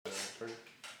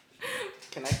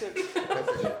Connected?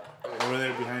 Over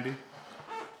there behind you.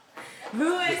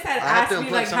 Louis had asked me,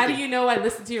 like, how do something. you know I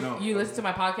listen to you listen to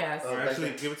my podcast? Or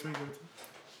actually, give it to me.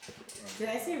 Did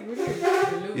I say Rudy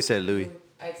or Louis? You said Louis.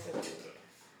 I said Louis.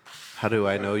 How do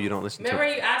I know you don't listen Remember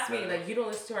to it? you asked me, like, you don't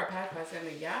listen to our podcast? I'm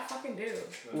like, yeah, I fucking do.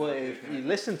 Well, if you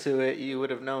listened to it, you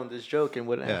would have known this joke and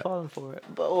wouldn't Yeah. have fallen for it.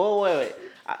 But wait.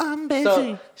 I'm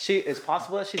busy. So it's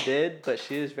possible that she did, but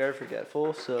she is very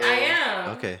forgetful. So I am.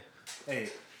 Okay. Hey,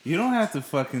 you don't have to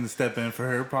fucking step in for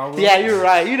her, Pablo. Yeah, you're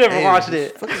right. You never Hey, watched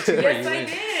it. Yes, I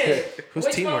did. Whose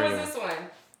Which team one are was you on? this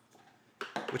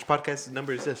one? Which podcast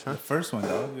number is this, huh? The first one,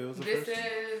 dog. It was the This first one.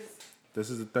 is... This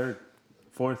is the third.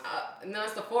 Fourth. No,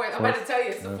 it's the fourth. I'm about to tell you,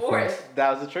 it's the fourth.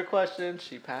 That was a trick question.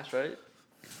 She passed, right?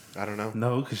 I don't know.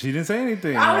 No, because she didn't say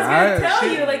anything. I was going to tell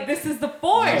she- you, like, this is the She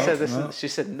fourth. said this. No. She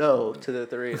said no to the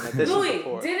three. And that this is the Louis,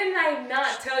 four. didn't I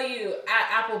not tell you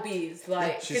at Applebee's?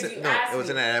 Like, She because said you no. asked It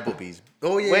wasn't me. at Applebee's.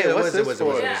 Oh yeah, Wait, it what's was. It this was. It for?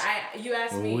 was. Yeah, you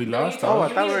asked Well, me. we no, lost you told all.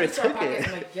 me I thought we you already listen to our took it. podcast.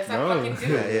 I'm like, yes, No. I fucking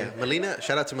do. Yeah. Melina,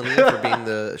 shout out to Melina for being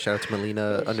the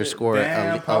Melina underscore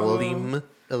Damn, Pablo.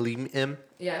 Alim M.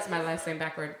 Yeah, it's my last name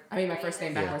backward. I mean, my first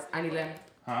name backwards. I need them.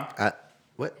 Huh?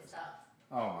 What?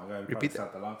 Oh my god. You Repeat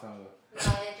stopped a long time ago.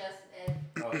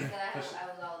 No, because I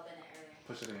was all up in it earlier.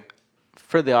 Push it in.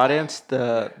 For the audience,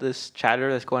 this chatter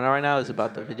that's going on right now is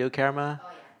about the video camera. Oh,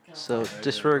 yeah. So Our camera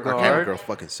disregard. girl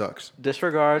fucking sucks.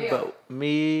 Disregard. Yeah. But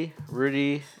me,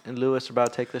 Rudy, and Lewis are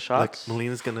about to take the Like shots.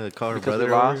 Melina's gonna call her Because we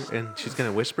brother over, lost. and she's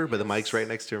gonna whisper, but the mic's right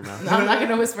next to her mouth. No, I'm not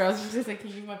gonna whisper. I was just like, can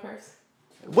you use my purse?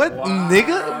 What,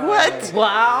 nigga? What?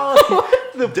 Wow.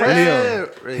 the Leo.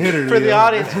 Damn. Hit her, For the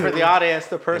Leo. audience,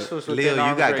 the purse was within Leo, you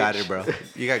arm's got reach. it, bro.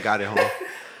 You got it, home.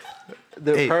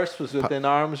 The Hey, purse was within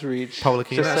arm's reach. Pablo,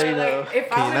 can you just not- so you know. Like,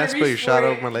 if I Can you would've not spill reached your shot for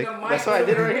over it, my leg? the mic That's what I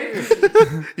did would've-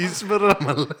 right here. You spilled it on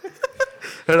my leg.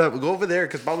 Hold up, go over there,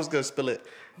 because Pablo's gonna spill it.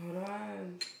 Hold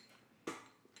on.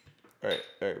 All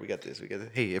right, we got this.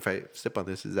 Hey, if I step on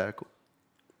this, is that cool?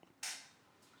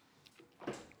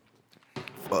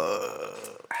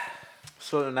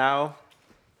 So now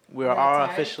we are We're all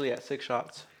tied? officially at 6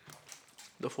 shots.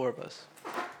 The 4 of us.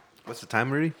 What's the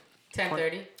time, Rudy?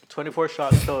 10:30. 24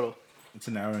 shots total. It's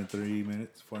an hour and 3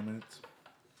 minutes, 4 minutes.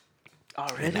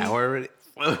 Already? An hour already.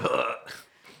 Yeah,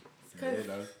 Cause,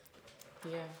 dog.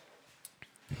 yeah,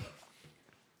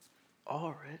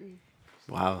 Already?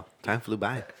 Wow, time flew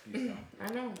by.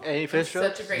 I know. Any fish It's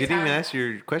jokes? such a great You didn't time. even ask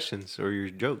your questions or your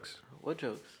jokes. What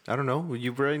jokes? I don't know. Were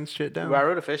you writing shit down? Well, I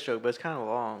wrote a fish joke, but it's kind of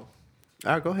long.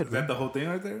 All right, go ahead. Is that the whole thing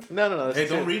right there? No. That's Hey,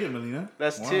 two. don't read it, Melina.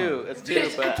 That's Wow. 2. It's 2.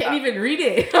 Bitch, I But can't even read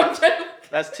it. I'm trying to-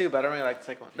 that's 2, but I don't really like the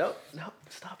second one. Nope.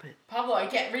 Stop it. Pablo, I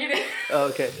can't read it. Oh,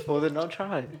 okay. Well, then don't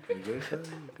try. You good, son?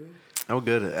 You good? I'm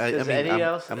good. I Is mean, any I'm,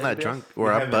 else- I'm any not else? drunk You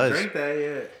or I'm haven't buzzed. drank that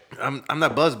yet. I'm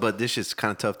not buzzed, but this shit's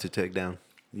kind of tough to take down.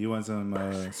 You want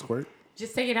some squirt?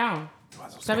 Just take it down. You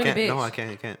want some Stop squirt? being a bitch. No, I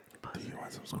can't. Do you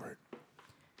want some squirt?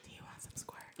 Do you want some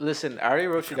squirt? Listen, I already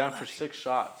wrote you down for 6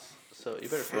 shots, so you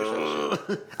better finish that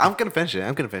shit. I'm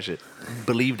gonna finish it.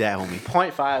 Believe that, homie.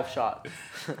 0.5 shot.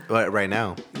 Right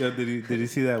now. Yo, did you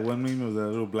see that one meme of that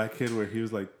little black kid where he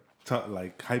was like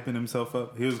hyping himself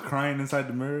up? He was crying inside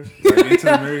the mirror, like into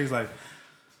the mirror. He's like,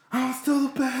 "I'm still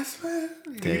the best, man."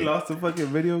 He Dang. lost a fucking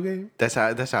video game, That's how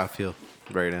I feel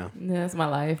right now. Yeah, that's my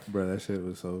life. bro. That shit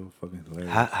was so fucking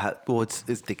hilarious. Well,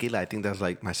 it's tequila. I think that's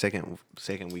like my second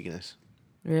weakness.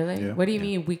 Really? Yeah. What do you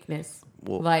mean weakness?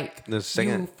 Well, Like the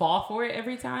second- you fall for it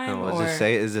every time, No, or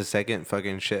it's the second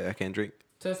fucking shit I can't drink.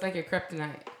 so it's like your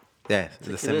kryptonite. Yeah,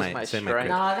 the Tequila's my semi. strength.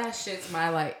 Nah, that shit's my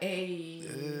like, hey.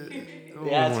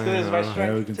 Yeah, it's good as my Yeah,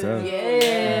 strength. we can too. tell.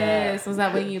 Yes. Was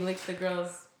that when you licked the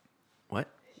girl's What?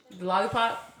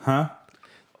 lollipop? Huh?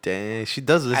 Dang, she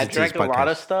does listen I to this drank a lot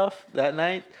of podcast. stuff that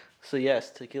night, so yes,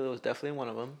 tequila was definitely one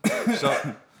of them.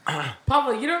 So,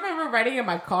 Pablo, you don't remember riding in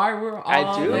my car? We were all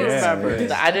I do like- remember.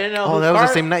 yeah. I didn't know. oh, whose that was car,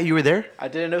 the same night you were there. I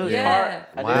didn't know whose Yeah. car.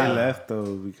 I Wow. They didn't. left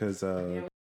though because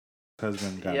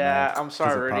husband got Yeah, mad I'm 'cause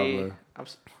sorry, of Rudy.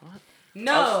 Pablo.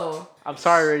 No. I'm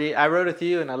sorry, Rudy. I rode with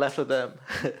you and I left with them.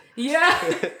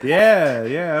 Yeah.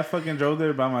 Yeah, I fucking drove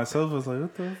there by myself. I was like,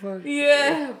 what the fuck?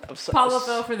 Yeah. I'm so- Pablo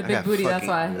fell for the I big got booty. That's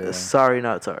fucking- why. Yeah. Sorry,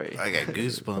 not sorry. I got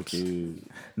goosebumps. Dude,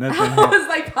 nothing. I happened. was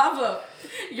like, Pablo,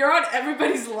 you're on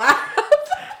everybody's lap.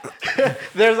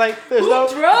 There's Who no.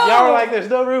 drove? Y'all were like, there's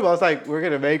no room. I was like, we're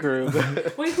gonna make room.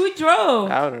 Wait, who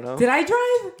drove? I don't know. Did I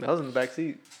drive? I was in the back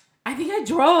seat. I think I I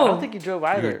drove. don't think you drove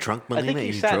either. You're drunk, I think Melina, you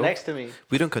you sat drove? next to me.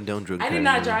 We don't condone drunk I did driving,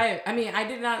 not Melina. drive. I mean, I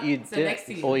did not You sit did. next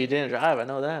to you. Well, you didn't drive. I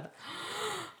know that.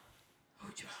 Who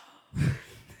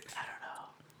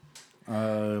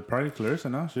drove? Probably Clarissa.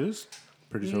 No, she was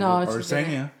pretty sure. No, or she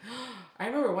didn't. Sanya. I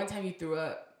remember one time you threw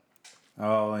up.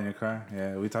 Oh, in your car?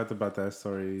 Yeah, we talked about that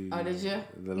story. Oh, did you?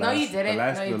 The No, you didn't. The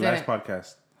last, No, you the last didn't.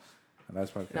 podcast. The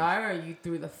last podcast. No, I remember you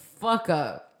threw the fuck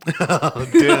up. Oh,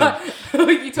 damn.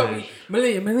 You told me,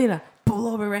 Melina, pull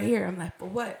over right here. I'm like, for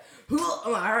what? I'm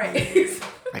like, all right.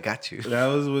 I got you. That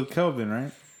was with Kelvin,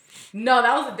 right? No,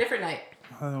 that was a different night.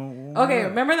 Okay, Okay,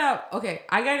 remember that? Okay,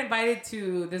 I got invited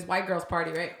to this white girl's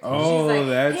party, right? Oh, She's like,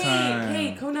 that hey, time.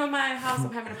 Hey, come to my house.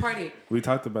 I'm having a party. We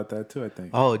talked about that too, I think.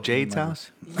 Oh, Jade's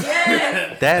house?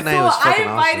 Yes. That night So was I fucking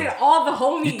invited awesome. all the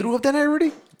homies. You threw up that night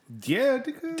already? Yeah,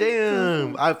 nigga.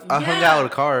 Damn. I hung Yeah. out in a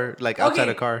car, like outside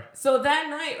a car. So that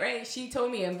night, right? She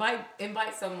told me invite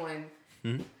someone.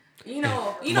 Hmm? You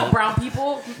know, brown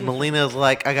people. Melina's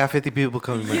like, I got 50 people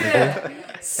coming. my nigga.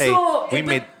 Yeah. So, we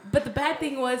made- But the bad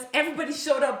thing was everybody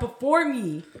showed up before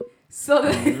me. So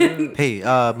then Hey,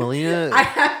 Melina. I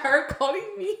had her calling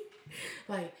me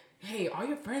like, "Hey, all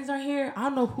your friends are here. I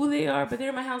don't know who they are, but they're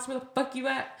in my house. Where the fuck you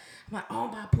at?" I'm like, "Oh, I'm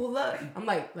about to pull up." I'm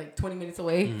like 20 minutes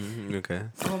away. Okay.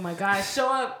 Oh my god, show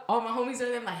up! All my homies are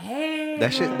there. I'm like, "Hey."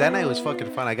 That night was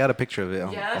fucking fun. I got a picture of it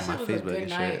on, Yeah, that on my shit was a Facebook good and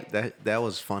night. shit. That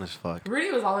was fun as fuck.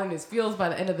 Rudy was all in his feels by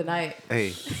the end of the night.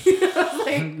 Hey,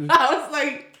 I was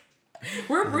like,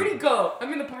 where'd Rudy go?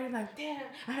 I'm in the party like, damn,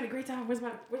 I had a great time. Where's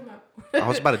my I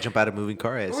was about to jump out of a moving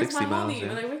car at where's 60 my miles. homie?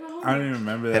 Yeah. Like, where's my homie? I don't even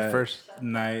remember Head that first.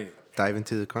 night. Dive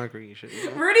into the concrete and shit.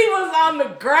 Rudy was on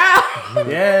the ground.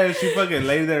 Yeah, she fucking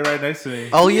laid there right next to me.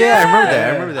 Oh yeah, I remember that. I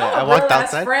Yeah. remember that. I'm I a walked real ass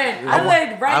outside. Friend. I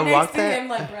laid right I next walked to that- him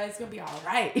like, bro, it's gonna be all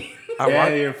right. I Yeah,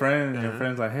 walked. your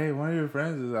friend's like, hey, one of your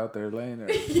friends is out there laying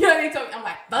there. Yeah, they told me. I'm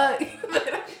like, fuck.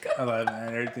 I'm like, man,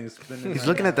 everything's spinning. He's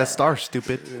looking at that star,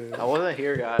 stupid. I wasn't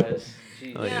here, guys.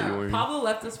 Jeez. Oh, yeah, you Yeah, were. Pablo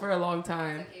left us for a long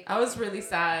time. I was really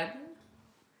sad.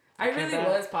 I came really back.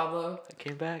 was, Pablo. I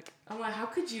came back. I'm like, how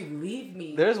could you leave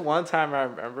me? There's one time I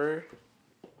remember.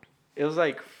 It was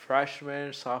like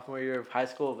freshman, sophomore year of high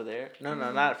school over there. No,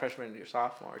 not freshman year,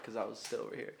 sophomore, because I was still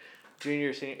over here.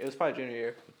 Junior, senior. It was probably junior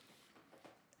year.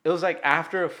 It was like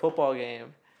after a football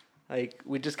game. Like,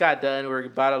 we just got done. We were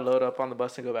about to load up on the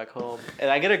bus and go back home. And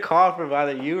I get a call from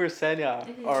either you or Senya.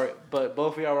 But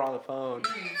both of y'all were on the phone.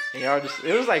 And y'all just,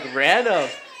 it was like random.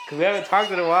 Because we haven't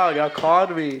talked in a while. Y'all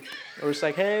called me. And we're just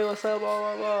like, hey, what's up, blah,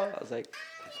 blah, blah. I was like,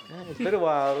 man, it's been a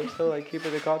while. We're still like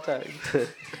keeping in contact.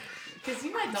 Because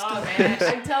you my dog, man.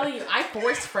 I'm telling you, I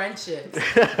force friendships.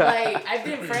 Like, I've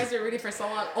been friends with Rudy for so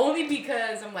long. Only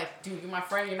because I'm like, dude, you're my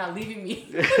friend. You're not leaving me.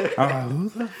 I'm like, who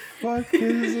the fuck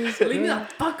is this? Leave me the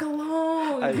fuck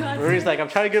alone. God Rudy's damn. like, I'm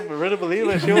trying to get rid of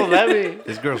Belila. She won't let me.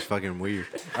 This girl's fucking weird.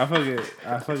 I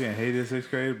fucking hated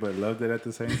sixth grade, but loved it at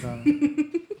the same time.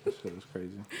 That shit was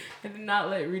crazy. I did not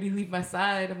let Rudy leave my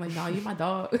side. I'm like, nah, you my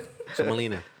dog. So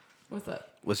Melina, What's up?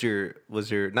 what's your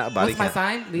not body What's my count?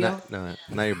 sign? Leo? No,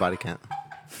 not your body count.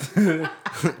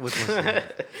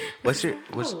 what's your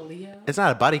Oh, Leo. It's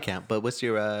not a body count, but what's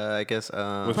your I guess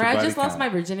What's Bro, I your just body lost my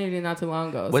count? virginity not too long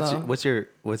ago. what's so. what's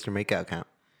your makeout count?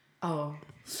 Oh.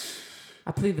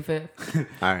 I plead the fifth.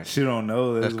 All right, She don't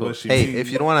know. That's that's cool. what she Hey, means. if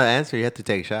you don't want to answer, you have to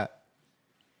take a shot.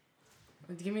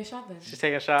 Give me a shot then. She's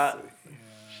taking a shot.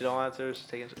 She don't answer. She's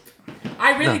taking a shot.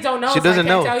 I really don't know. She doesn't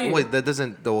so I know. can't Tell you. Wait, that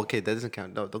doesn't. Oh, okay, that doesn't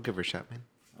count. No, don't give her a shot, man.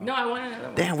 No, I want another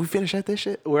one. Damn, we finished at this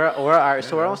shit. We're all right.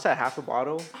 So we're almost at half a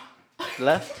bottle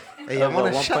left. Hey, y'all of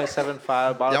want a a shot? 1.75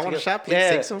 bottle. Y'all want a to shot? get- Please yeah.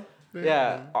 take some.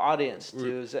 Yeah, audience.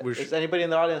 Does we're anybody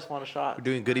in the audience want a shot? We're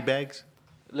doing goodie bags.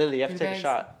 Lily, you have to Goodie take a bags?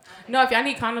 shot. No, if y'all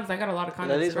need condoms, I got a lot of condoms.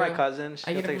 Lily's my bro. cousin. She's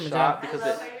I gonna get it take a from a shot job.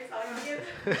 because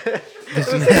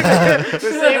we're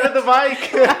saving the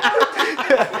mic.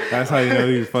 That's how you know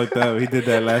he was fucked up. He did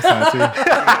that last time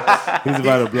too. He's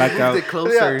about to black Moved out. it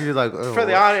closer. Yeah. He's like, oh, For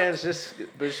the what? audience, just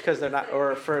because they're not,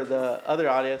 or for the other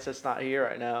audience that's not here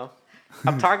right now,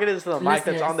 I'm talking into the mic that's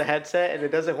Listeners. on the headset and it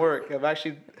doesn't work.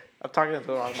 I'm talking into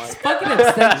the wrong mic.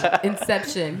 Fucking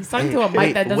Inception. He's talking to a mic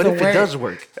Hey, that doesn't what if work. it does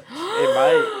work? It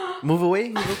might. Move away.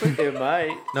 Real quick. It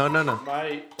might. No.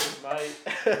 Might.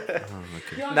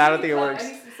 Yo, No, I don't need think it some- works. I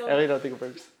need some I soda. really don't think it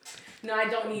works. No, I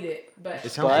don't need it. But It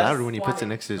sounds But- louder when you puts it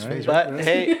next to his face. Right? But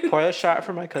hey, pour a shot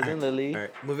for my cousin Lily. All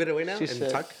right, move it away now She and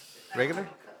said- talk regular.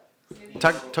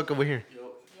 Talk over here.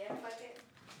 Yeah, fuck it.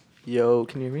 Yo,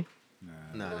 can you hear me?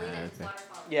 No, okay.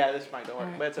 Yeah, this mic don't work,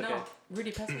 Alright. but it's okay. No,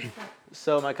 Rudy, pass me the phone.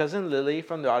 So my cousin Lily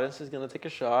from the audience is gonna take a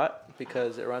shot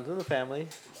because it runs in the family.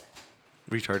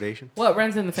 Retardation. What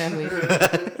runs in the family?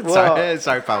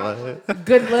 Sorry, Paula.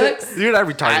 Good looks. You're not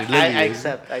retarded. Lily I is.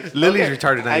 accept. I accept. Lily's Okay.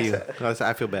 retarded, I not you. accept.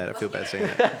 I feel bad. I feel bad saying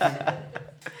that.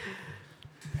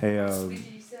 Hey,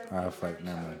 fuck,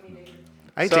 never mind.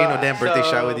 I ain't So, taking no damn birthday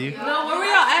so- shot with you. No, what were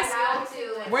y'all asking? Proud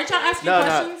to and Weren't y'all asking No,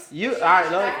 questions? you. All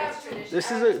right, no. that's tradition.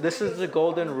 This is the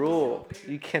golden rule.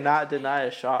 You cannot deny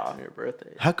a shot on your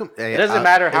birthday. How come? It doesn't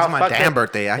matter how it's my fucking- damn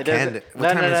birthday. I it can't. doesn't-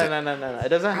 What time is it? No. It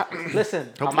doesn't. Listen,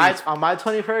 Hopefully on my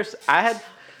 21st, I had.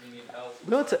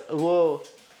 We went to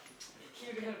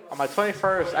on my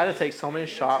 21st, I had to take so many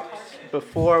shots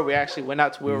before we actually went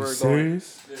out to where we were going.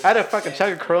 Serious? I had to fucking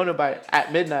chug a Corona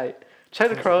at midnight.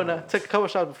 Chug a Corona. Took a couple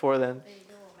shots before then,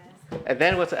 and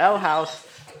then went to L House.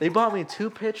 They bought me 2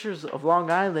 pictures of Long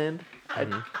Island.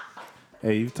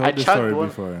 Hey, you've I told this chugged story one.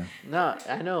 before. No,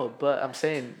 I know, but I'm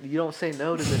saying you don't say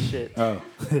no to this shit. Oh.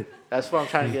 That's what I'm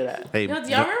trying to get at. Hey, Yo, do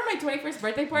y'all remember my 21st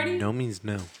birthday party? no means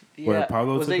no. Where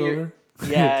Pablo was took it over?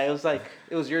 Yeah,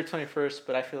 it was your 21st,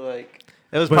 but I feel like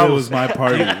It was But it Pablo's. was my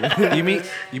party. You mean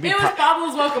It was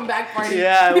Pablo's welcome back party.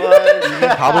 yeah, it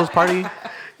was. Pablo's party?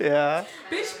 Yeah,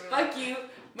 Bitch, fuck you.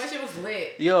 My shit was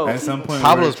lit. yo, At some point,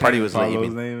 Pablo's we were party changing was late, you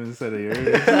Pablo's mean? name instead of yours. yo,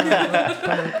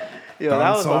 that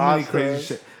Done was so many awesome. crazy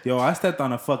shit. Yo, I stepped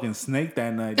on a fucking snake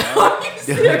that night, Are dog. you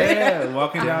serious? Yeah,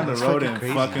 walking down the road fucking in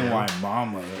crazy, fucking man.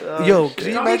 Waimama. Yo, could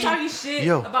you Don't be imagine? talking shit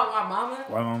Yo. about my mama.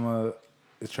 Waimama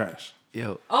is trash.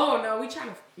 Yo, Oh no, you trying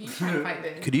to fight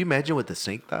this. could you imagine what the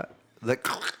snake thought? Like,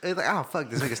 it's like, oh fuck,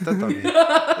 this nigga stepped on me.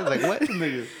 I was like, what?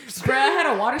 Bruh, I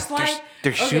had a water slide.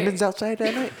 There's Okay. humans outside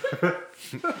that night.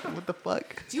 What the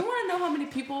fuck? Do you want to know how many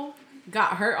people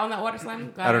got hurt on that water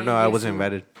slide? I don't know. I wasn't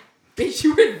invited. Bitch,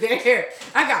 you were there.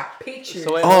 I got pictures.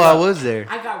 So wait, Oh, I was there.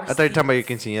 I got I thought you were talking about your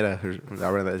quinceañera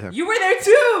around that time. You were there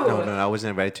too. No, I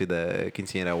wasn't invited to the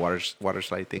quinceañera water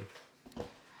slide thing.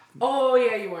 Oh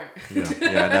yeah, you weren't.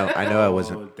 Yeah, I know I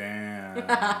wasn't. Oh, damn.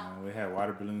 We had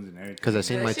water balloons and everything. Because I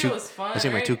seen That my shit two, was fun, I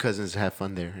seen my right? 2 cousins have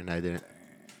fun there, and I didn't.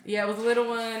 Yeah, it was a little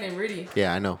one and Rudy.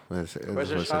 Yeah, I know. where's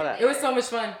your shot at? It was so much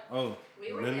fun. Oh,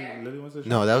 We were Lily, there. Lily wants a shot?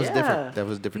 No, that was Yeah. different. That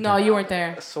was different. No, time. you weren't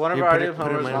there. So one of You our put it- audio put it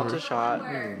in members my wants a room. shot.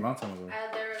 That was a long time ago.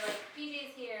 There were like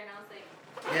PJs here, and I was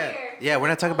like, Yeah, here. yeah. We're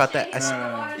not talking about that.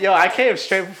 I, Yo, I came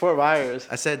straight from Fort Myers.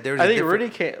 I said there was. I a think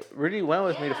different- Rudy went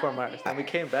with me to Fort Myers, and we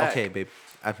came back. Okay, babe.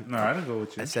 No, I didn't go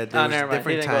with you. I said No, there was never a mind. He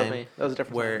different didn't go with time me. That was a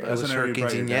different where time. it was That's her whenever you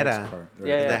brought your dad's quinceañera car, right?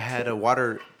 Yeah, that had a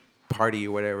water party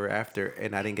or whatever after,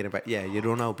 and I didn't get invited. Yeah, you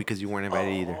don't know because you weren't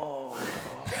invited either.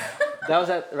 That was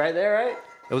right there, right?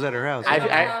 It was at her house.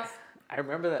 I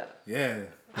remember that. Yeah.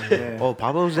 Yeah. Oh,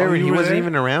 Pablo was there Oh, and you he were wasn't there?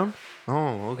 even around.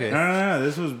 Oh, okay. No.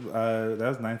 This was that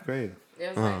was 9th grade. It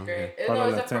was ninth grade. Part No, of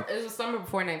it was, that time. it was the summer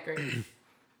before ninth grade.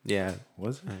 Yeah,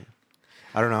 Was it?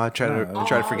 I don't know. I try to No,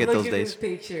 forget look those at days. This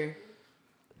picture.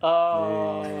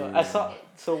 Oh, I saw.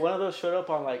 So one of those showed up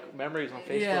on like memories on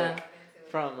Facebook Yeah.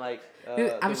 from like. I'm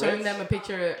the showing Ritz. them a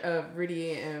picture of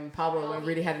Rudy and Pablo when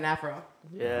Rudy had an afro.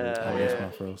 Yeah, I miss yeah.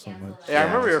 my fro so much. Yeah, I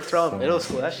remember you were from middle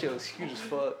school. That shit was huge as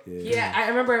fuck. Yeah, I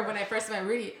remember when I first met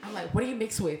Rudy, I'm like, what do you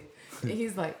mix with? And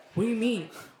he's like, what do you mean?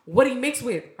 What do you mix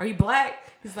with? Are you black?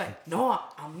 He's like, no,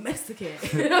 I'm Mexican.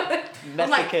 I'm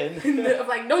like, Mexican. I'm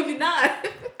like, no, you're not.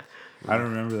 I don't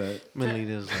remember that.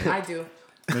 Melina's like, I do.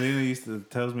 Melina used to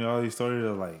tells me all these stories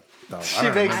of like. Dog, She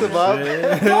makes them up.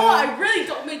 No, I really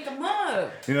don't make them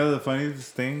up. You know the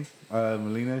funniest thing?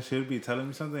 Melina should be telling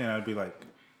me something, and I'd be like,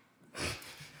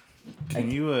 "Can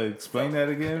you explain that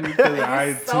again?" Because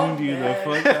I so tuned you the mad.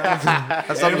 fuck out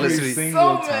I stopped every listening. single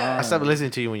So mad. I time. stopped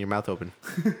listening to you when your mouth open.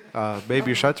 Babe,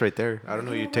 your shot's right there. I don't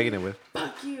know who you're taking it with.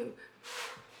 Fuck you.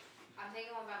 I'm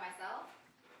taking one by myself.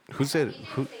 Who said PJ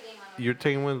who? was taking one with You're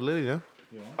taking one with Lily, no?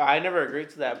 I never agreed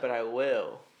to that, but I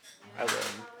will. I will.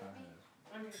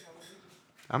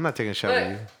 I'm not taking a shot Look,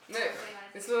 with you. look.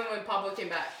 This was when Pablo came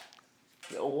back.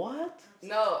 What?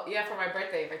 No, yeah, for my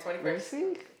birthday, my 21st. Let me see.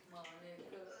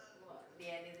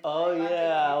 yeah, these are Oh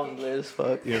yeah, I was lit as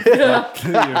fuck. Your fucked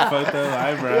up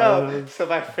eyebrows. Yo, so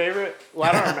my favorite.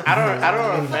 Well, I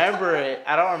don't remember it.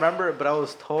 I don't remember it, but I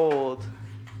was told.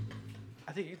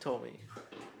 I think you told me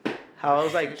how I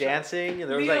was like dancing, and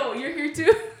there was Leo, like you're here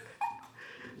too?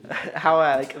 how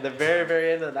like at the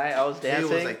very end of the night I was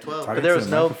dancing. 12. Talking there to was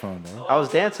the no- microphone, though. I was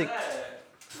dancing.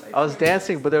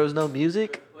 But there was no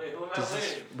music.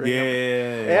 Yeah.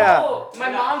 Yeah. Oh, my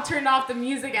mom turned off the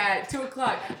music at 2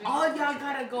 o'clock. All of y'all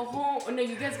gotta go home. Oh, no,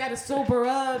 you guys gotta sober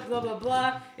up, blah, blah,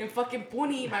 blah. And fucking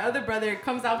Puni, my other brother,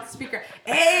 comes out with the speaker.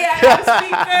 Hey, I have a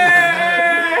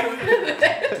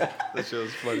speaker! That shit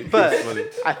was funny. But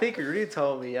I think Rudy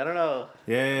told me. I don't know.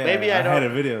 Yeah. Maybe I had don't- a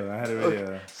video. I had a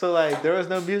video. So like there was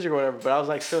no music or whatever, but I was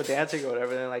like still dancing or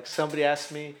whatever. And then like somebody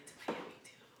asked me.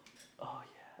 Oh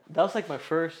yeah, that was like my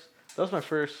first. That was my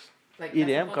first Like, EDM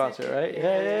basketball concert, ticket? right?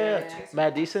 Yeah.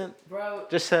 Mad Decent. Bro,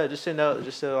 Just so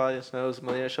the audience knows,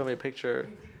 Melina showed me a picture.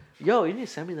 Yo, you need to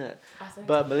send me that.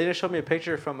 But Melina showed me a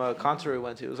picture from a concert we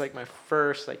went to. It was like my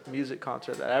first like music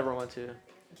concert that I ever went to.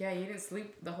 yeah, you didn't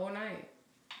sleep the whole night.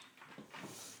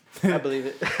 I believe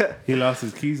it. He lost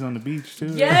his keys on the beach too.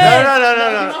 Yes.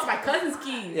 No. He lost my cousin's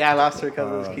keys. Yeah, I lost her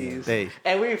cousin's keys. Hey.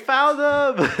 And we found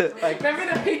them. Like,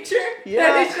 Remember the picture? yeah.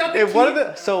 That they showed the In one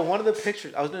of keys? one of the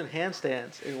pictures, I was doing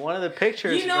handstands. In one of the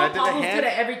pictures, You know, when I did the Pablo's hand, good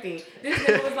at everything. This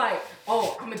nigga was like,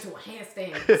 "Oh, I'm gonna do a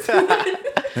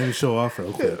handstand." Let me show off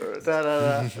real quick.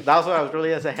 That was when I was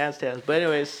really into handstands. But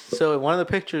anyways, so in one of the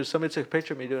pictures, somebody took a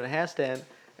picture of me doing a handstand.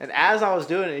 And as I was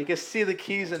doing it, you could see the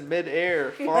keys in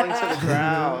midair falling to the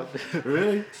ground.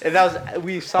 Really? And that was,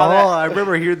 we saw Oh,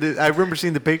 that. I remember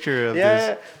seeing the picture of Yeah,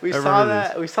 this. we I saw remember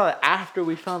that. We saw that after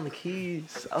we found the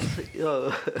keys. I was like,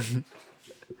 yo.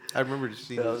 I remember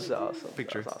seeing That was this awesome.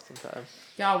 picture. That was awesome time.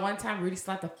 Y'all, one time Rudy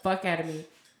slapped the fuck out of me.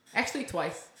 Actually,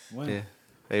 twice. When? Yeah.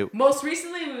 Hey, Most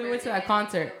recently, when we went to that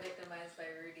concert. Victimized by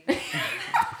Rudy.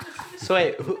 So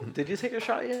wait, did you take a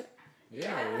shot yet?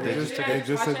 Yeah, They they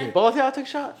just took it. Both of y'all took a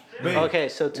shot? Wait, Okay,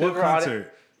 so two What of our audi-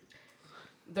 concert?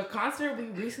 The concert we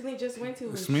recently just went to.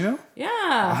 Was, Smino? yeah.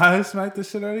 I smacked the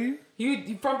shit out of you?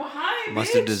 You from behind,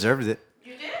 must have bitch. deserved it.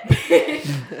 You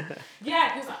did?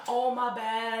 Yeah, he was like, "Oh my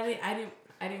bad,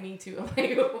 I didn't mean to." I'm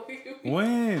like,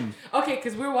 When? okay,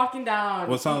 because we were walking down.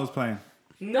 What song was playing?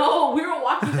 No, we were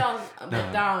walking down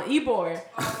down Ybor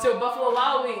to Buffalo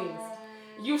Wild Wings.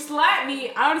 You slapped me.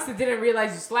 I honestly didn't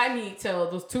realize you slapped me till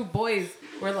those two boys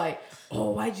were like,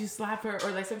 "Oh, why'd you slap her?"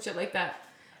 or like some shit like that.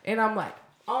 And I'm like,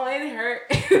 "Oh, it hurt."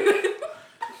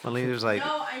 Melina's like,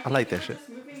 No, I like that you shit. were just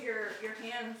moving your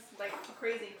hands like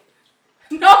crazy.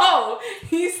 No,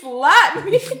 he slapped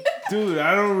me. Dude,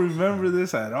 I don't remember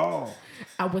this at all.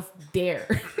 I was there.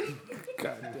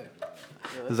 God damn.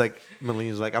 It's like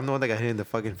Melina's like, I'm the one that got hit in the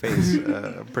fucking face.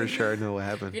 I'm pretty sure I know what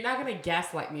happened. You're not gonna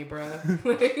gaslight me, bro.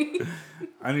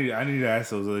 I need to ask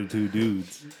those other two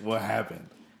dudes what happened.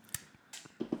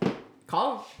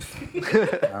 Call him. I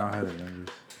don't have the numbers.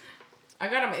 I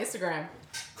got him on Instagram.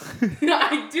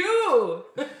 I do.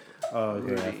 Oh,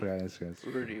 okay. I forgot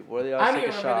Instagram. Rudy, what do y'all I don't take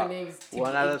even a remember shot? the names.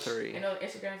 1 out of TBH. 3. I know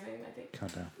Instagram's name, I think.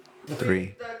 Countdown.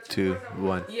 3, 2,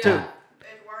 1. Yeah.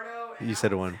 Eduardo. And You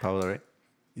said one, Pablo, right?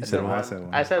 You said No, one. I said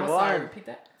one. I said I'm sorry, one. repeat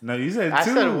that. No, you said two. I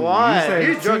said one. You said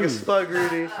You drunk two. as fuck,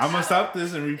 Rudy. I'm gonna stop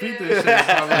this and repeat this shit.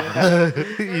 Pablo.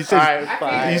 You All said right,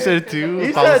 fine. you said 2.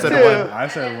 You Pablo said said two. I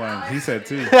said one. He said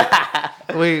two.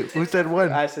 1. Wait, who said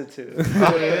 1? I said 2.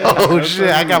 Oh shit,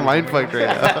 I got mind fucked right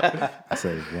now. I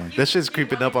said one. That shit's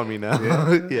creeping up on me now.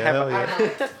 Yeah, hell I yeah.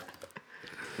 don't know.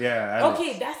 Yeah. Alex.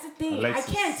 Okay, that's the thing. Alexis.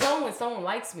 I can't tell when someone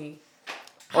likes me.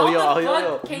 Oh, How yo, the yo,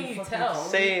 fuck yo. can you tell?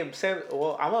 Same.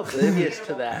 Well, I'm oblivious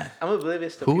to that. I'm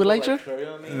oblivious to Who people likes like you? flirting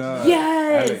on me.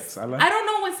 Yes. Alex, I like. I don't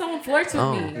know when someone flirts with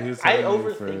Oh. me. He was I telling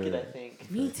me overthink it, I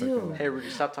think. Me too. Hey, Rudy,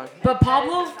 stop talking. But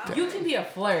Pablo, you can be a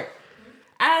flirt.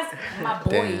 As my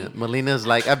boy. Damn, Melina's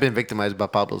like, I've been victimized by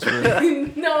Pablo's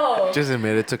friend. No. Just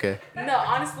admit it's okay. No,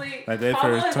 honestly, Like that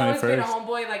Pablo first has always been a 21st.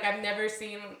 homeboy. Like, I've never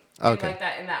seen him Okay. like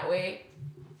that in that way.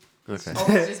 Okay.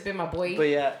 Always just been my boy. But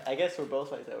yeah, I guess we're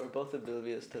both like that. We're both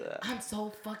oblivious to that. I'm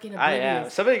so fucking I am.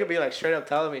 oblivious. Somebody could be like straight up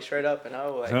telling me straight up, and I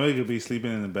was like, Somebody could be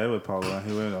sleeping in the bed with Pablo and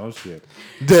he went, oh shit.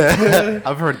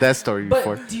 I've heard that story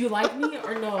before. But do you like me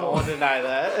or I no? won't deny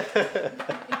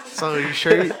that. So you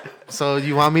sure? So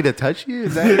you want me to touch you?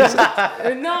 Is that what you're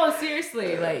saying? No,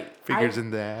 seriously. Like, Fingers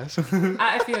in the ass.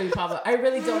 I feel you, Pablo. I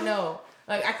really don't know.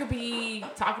 Like, I could be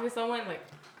talking to someone. Like,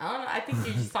 I don't know. I think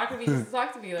you're just talking to me just to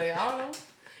talk to me. Like, I don't know.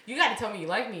 You gotta tell me you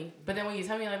like me. But then when you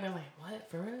tell me you like me, I'm like, what?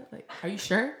 For real? Like, are you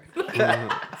sure?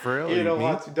 For real? You don't me?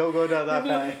 want to. Don't go down that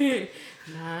path.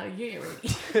 Nah, you ain't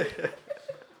ready.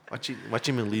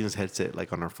 Watching Melina's headset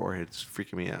like on her forehead is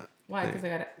freaking me out. Why? Because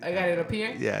I got it up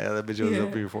here. Yeah, that bitch was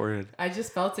up in your forehead. I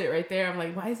just felt it right there. I'm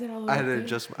like, why is it all over? I had to here?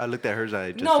 adjust. I looked at hers.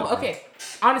 I just No, okay.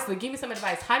 Honestly, give me some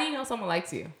advice. How do you know someone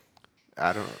likes you?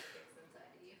 I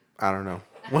don't know.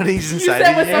 When he's You inside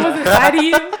said when of you. someone's inside of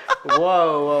you,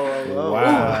 Whoa.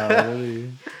 Wow.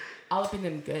 Really? all up in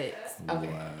them goods.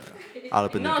 Okay. All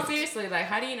up in No, the seriously. Like,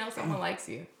 how do you know someone likes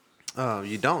you?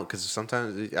 You don't, because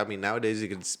sometimes I mean nowadays it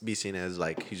can be seen as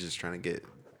like he's just trying to get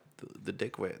the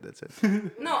dick wet. That's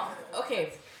it. No.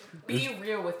 Okay. Be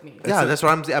real with me. Yeah, that's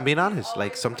what I'm being honest.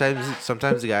 Like sometimes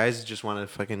the guys just want to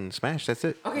fucking smash. That's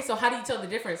it. Okay, so how do you tell the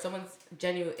difference? Someone's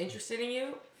genuinely interested in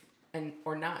you,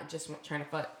 or not, just trying to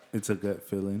fuck. It's a gut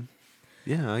feeling.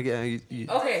 Yeah, I get. Okay,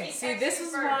 He see, texted this you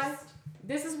is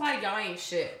first. why y'all ain't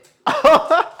shit.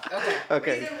 Okay,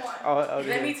 Okay. Reason one. Oh,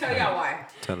 let me tell y'all why.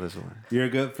 Tell us why. Your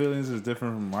gut feelings is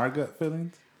different from our gut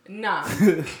feelings? Nah.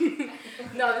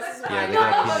 No, this is why. Yeah, they No,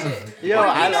 gotta no, be- shit. Yo, Well,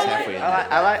 I you know like,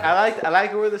 what? I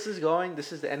like where this is going.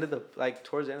 This is the end of the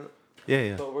towards the end.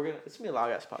 Yeah. But it's gonna be a long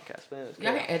ass podcast, man. It's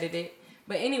Y'all good. can edit it.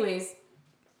 But anyways,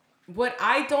 what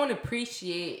I don't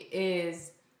appreciate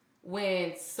is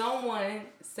when someone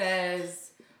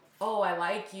says, "Oh, I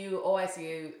like you. Oh, I see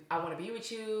you. I want to be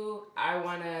with you. I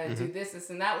want to do this,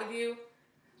 and that with you,"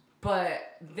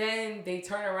 but then they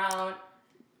turn around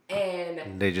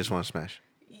and They just want to smash.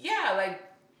 yeah, like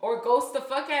or ghost the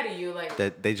fuck out of you, like.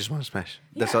 That they just want to smash.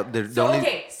 That's Yeah. all. They're So only.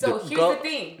 okay, so here's the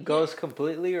thing. Goes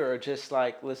completely, or just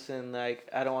like, listen, like,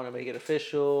 I don't want to make it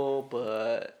official,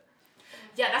 but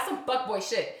Yeah, that's some fuckboy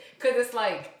shit. Cause it's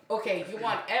like, okay, you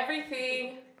want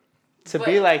everything. to But-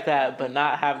 be like that, but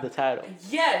not have the title.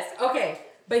 Yes, okay.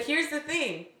 But here's the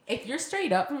thing. If you're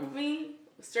straight up with me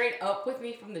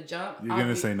from the jump, You're I'll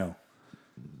gonna be- say no.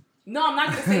 No, I'm not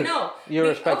gonna say no. You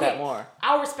respect that more.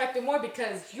 I'll respect it more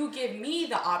because you give me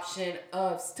the option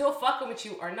of still fucking with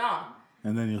you or not.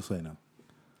 And then you'll say no.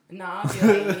 No, I'll be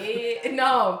like, yeah.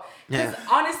 No. Because Yeah.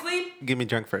 honestly, Get me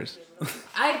drunk first.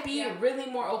 I'd be really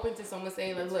more open to someone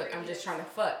saying, like, look, I'm just trying to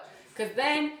fuck. Because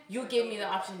then you give me the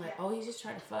option, like, oh, he's just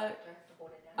trying to fuck.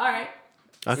 All right.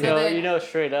 Okay. So then- You know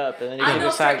straight up, and then you I can know,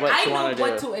 decide what I you know want to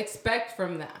what do. to expect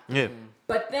from that. Yeah.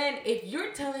 But then if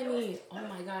you're telling me, oh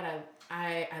my God,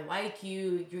 I like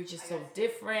you, you're just so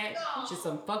different, just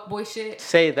some fuckboy shit.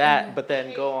 Say that, but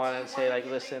then go on and say, like,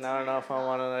 listen, I don't know if I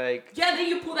want to, like, Yeah, then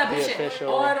you pull that Be bullshit.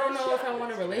 official. Oh, I don't know if I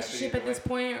want a relationship at this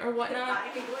point or whatnot.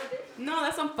 No,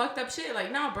 that's some fucked up shit.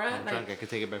 Like, nah, bruh. I'm drunk. Like, I can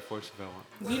take it by force if I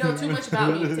want. you know too much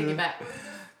about me to take it back.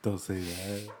 Don't say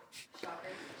that.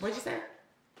 What'd you say?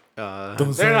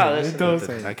 Don't say not it. listening. Don't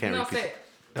say I it. can't No, repeat. say it.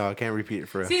 No, I can't repeat it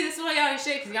for real. See, this is why y'all ain't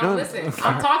shit, because y'all No. don't listen.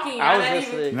 I'm talking. I Y'all was not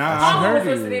listening. even. Nah, I Pablo was heard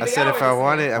listening, you. I but said y'all if were I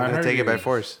want listening. it, I'm I gonna heard take it by you.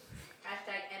 force.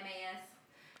 Hashtag MAS.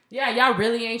 Yeah, y'all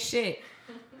really ain't shit.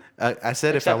 I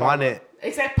said if I Except want Pablo. it.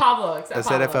 Except Pablo. Except I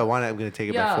said if I Pablo. want it, I'm gonna take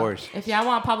it Yo, by force. if y'all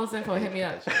want Pablo's info, hit me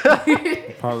up.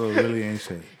 Pablo really ain't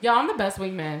shit. Yo, I'm the best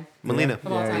wingman. Melina.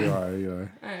 Of all Yeah, time. you are. You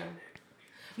are. I am.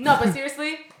 No, but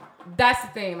seriously, that's the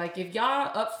thing. Like, if y'all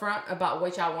upfront about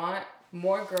what y'all want,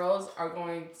 more girls are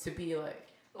going to be like,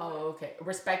 oh, okay,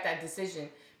 respect that decision.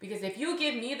 Because if you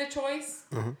give me the choice,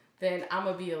 then I'm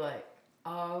gonna be like,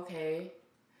 oh, okay.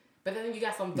 But then you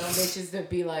got some dumb bitches that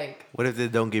be like, What if they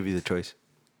don't give you the choice?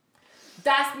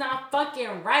 that's not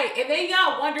fucking right. And then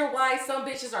y'all wonder why some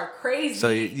bitches are crazy. So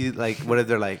you like, what if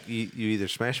they're like, you either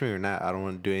smash me or not? I don't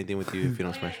want to do anything with you if you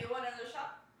don't smash me. You want another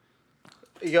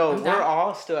shot? Yo, I'm we're down.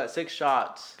 all still at 6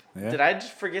 shots. Yeah. Did I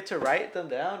just forget to write them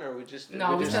down, or we just?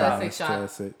 No, we just still at Nah, 6 still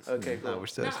shots. at 6. Okay, No, cool. we're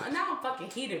still. Now I'm fucking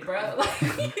heated, bro. Like,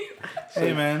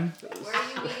 Hey man, Where are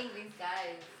you meeting these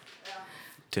guys?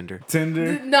 Tinder.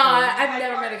 Tinder. no, I've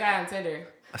never met a guy on Tinder.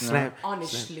 A snap.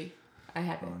 Honestly, I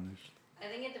haven't. I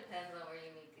think it depends on where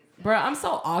you meet these guys. Bro, I'm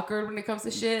so awkward when it comes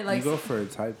to shit. You Like, go for a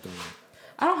type though.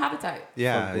 I don't have a type.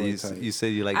 Yeah, Fuckboy you, type. you said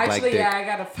you like black Actually, dick. yeah, I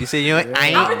got a. You say you know what?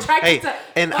 I I'm ain't. attracted Hey, to.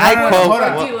 and Hold I on, quote. hold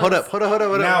on. Hold up. Hold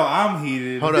up. Now I'm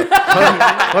heated. Hold up.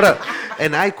 Hold up.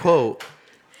 And I quote.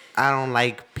 I don't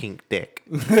like pink dick.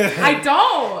 I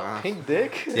don't. Pink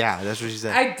dick. Yeah, that's what she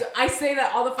said. I say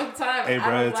that all the fucking time. Hey I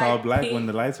bro, don't it's all like black pink when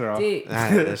the lights are off. dick. Ah,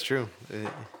 that's true.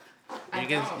 I You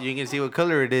don't. can you can see what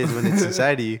color it is when it's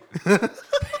inside of you.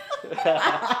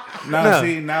 Now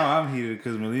see, now I'm heated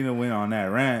because Melina went on that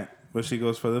rant, but she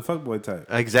goes for the fuckboy type.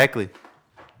 Exactly.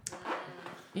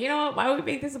 You know what? Why would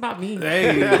we make this about me?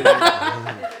 Hey,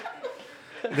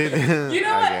 You you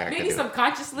know what? Maybe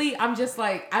subconsciously, I'm just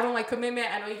like, I don't like commitment.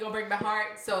 I know you're gonna break my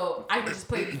heart, so I can just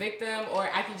play the victim, or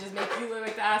I can just make you look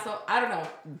like the asshole. I don't know.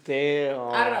 Damn.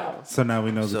 I don't know. so now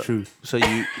we know the truth. So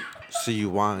you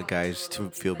want guys to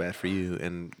feel bad for you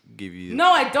and give you.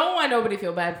 No, I don't want nobody to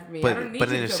feel bad for me. I don't But need but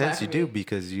you in to a feel sense bad you for do me.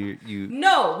 because you.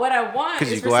 No, what I want 'Cause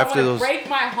is you for go someone after to those- break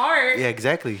my heart, Yeah,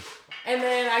 exactly. and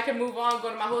then I can move on, go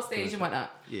to my whole stage and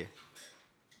whatnot. Yeah.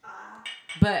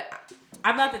 But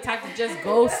I'm not the type to just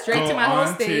go straight Go to my whole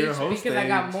on to your stage whole because I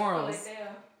got stage. morals.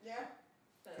 Yeah.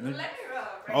 Let me rub.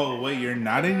 Oh wait, you're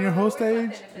not in your whole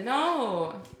stage?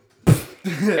 No.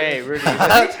 Hey, Rudy.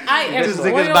 I am This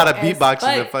nigga's loyal about to as beatbox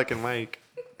in the fuck. fucking mic.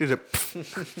 He's a.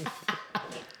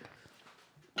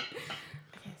 I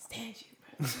can't stand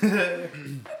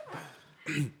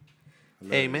you.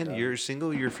 Hey man, you're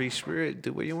single. You're a free spirit.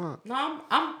 Do what you want. No,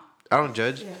 I'm I don't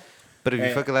judge. yeah. But if you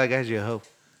Hey. fuck a lot of guys, you're a hoe.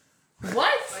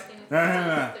 What?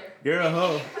 No. You're a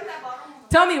hoe.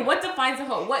 Tell me, what defines a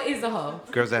hoe? What is a hoe?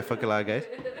 Girls that fuck a lot of guys.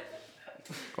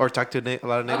 Or talk to a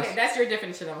lot of niggas. Okay, that's your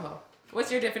definition of a hoe. What's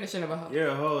your definition of a hoe? You're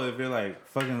a hoe if you're like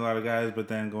fucking a lot of guys, but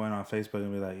then going on Facebook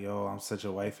and be like, "Yo, I'm such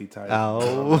a wifey type."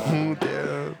 Oh,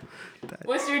 damn.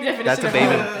 What's your definition That's a of baby.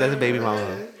 a hoe? That's a baby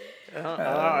mama.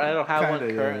 I don't have one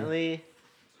Kinda, yeah. currently.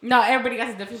 No, everybody got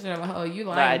a definition of a hoe. You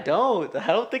No, I lying. don't. I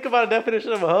don't think about a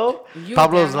definition of a hoe. You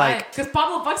Pablo's like- because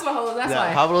Pablo fucks with hoes. That's Yeah,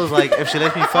 why. Pablo's like, if she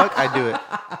lets me fuck, I do it.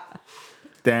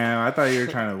 Damn, I thought you were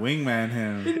trying to wingman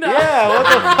him. You Yeah, what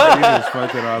the fuck? just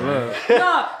fucked it all up.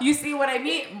 No, you see what I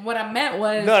mean? What I meant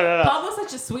was No. Pablo's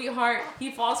such a sweetheart. He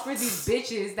falls for these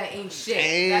bitches that ain't shit.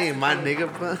 Hey, That's the my thing.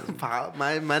 nigga,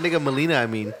 my nigga Melina. I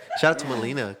mean, shout out to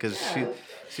Melina because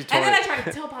she told And then I me. tried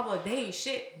to tell Pablo they ain't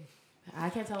shit. I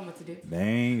can't tell him what to do.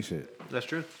 Dang shit. That's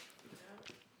true.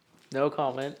 No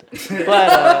comment.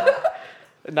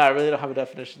 But no, I really don't have a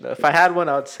definition though. If I had one,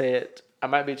 I would say it. I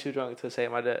might be too drunk to say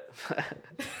my debt.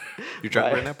 You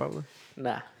drunk Bye. right now, Pablo?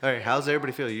 Nah, All right, how's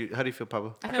everybody feel? How do you feel,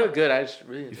 Pablo? I feel good. I just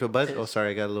really You feel buzzed? Oh, sorry,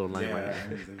 I got a little line Yeah, right I here.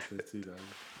 need to take this too, dog.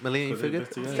 Melina, you Put feel it good?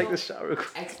 back together. take this shot real quick.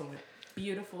 Excellent.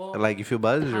 Beautiful. Like you feel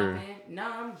buzzed or Comment. No,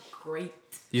 I'm great.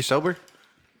 you sober?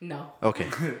 No. Okay,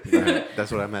 Alright,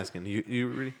 that's what I'm asking. You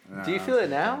really? Do you feel it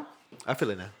now? I feel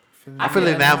it now. I I feel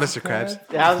it now, now. Mr. Krabs.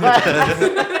 Yeah, I was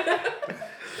about.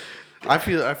 I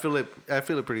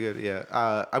feel it pretty good. Yeah.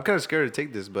 I'm kind of scared to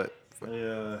take this, but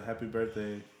Yeah, happy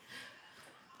birthday,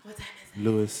 What time is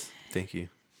Lewis. thank you.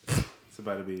 It's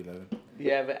about to be 11.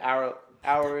 You have an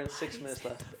hour and 6 minutes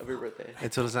left of your birthday.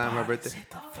 Until the time of my birthday.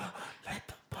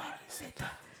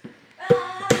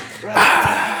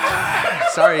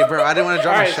 Sorry, bro. I didn't want to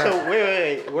All drop my right, shot. so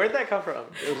wait. Where'd that come from?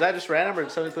 Was that just random or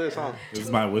did somebody play the song? This is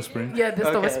my whispering. Yeah, this the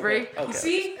Okay, whispering. okay, okay.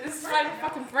 See, this is why we're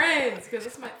fucking friends. Cause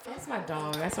that's my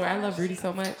dog. I swear, I love Rudy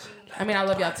so much. I mean, I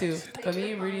love y'all too. But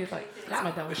me and Rudy is like, that's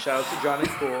my dog. Shout out to Johnny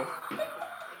Cool. I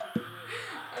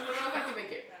don't know if I can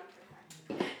make it.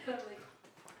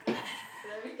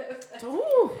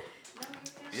 Ooh.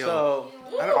 So,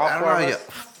 I don't all know four how of you, us.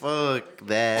 fuck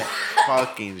that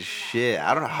fucking shit.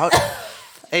 I don't know how.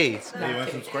 Hey, Hey, you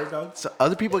want some squirt, dog? so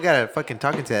other people gotta fucking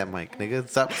talk into that mic, nigga.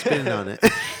 Stop spitting on it. I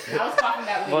was talking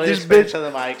that way. Well, This just bitch bitch- to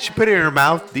the mic. She put it in her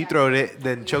mouth, deep throated it,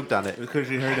 then choked on it. It's because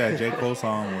she heard that J. Cole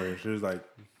song where she was like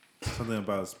something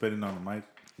about spitting on the mic.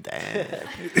 Damn.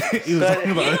 He was talking You about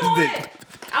know his what? dick.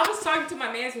 I was talking to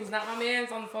my man who's not my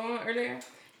man's on the phone earlier.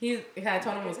 I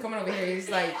told him I was coming over here. He's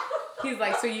like,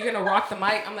 so you're gonna rock the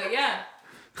mic? I'm like, yeah.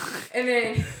 And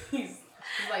then he's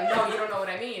like, no, you don't know what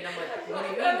I mean. I'm like, what do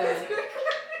you mean then?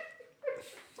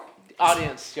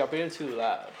 Audience, y'all being too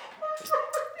loud.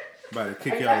 About to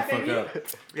kick y'all the fuck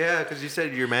out. Yeah, because you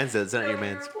said your man's dead. It's not your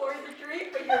man's. You're pouring the drink,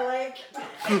 but you're like,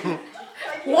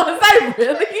 Was I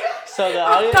really? So the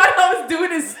I audience, thought I was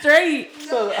doing it straight.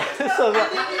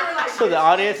 so the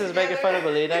audience is making fun of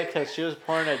Alina because she was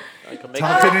pouring a mix.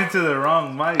 Talking into the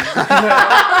wrong mic.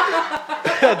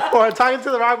 Talking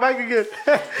to the wrong mic again.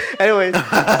 Anyways,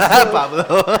 Pablo.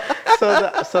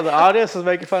 so the audience was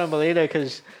making fun of Melina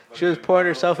because she was pouring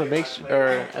herself a mix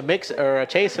or a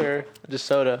chaser, just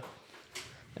soda,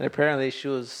 and apparently she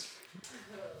was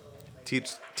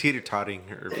Teeter-totting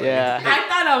her. yeah. I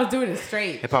thought I was doing it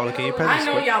straight. Hey, Pablo, can you I pass the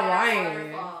know squirt? y'all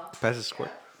lying. Pass the squirt.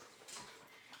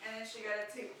 and then she got it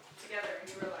together, and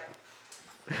you were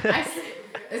like,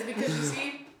 It's because you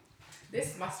see,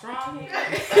 this is my strong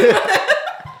hand.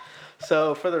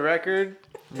 So for the record,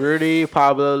 Rudy,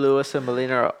 Pablo, Lewis, and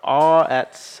Melina are all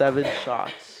at 7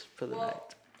 shots for the night.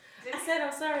 I said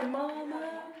I'm sorry,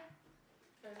 mama.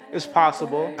 It's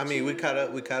possible. I mean, we caught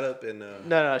up in.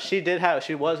 No, she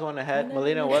was one ahead.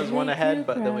 Melina was one ahead,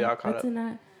 but then we all caught up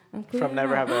from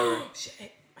Never Have I Ever.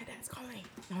 Shit, my dad's calling.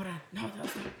 No, hold on. No,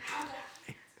 that's not.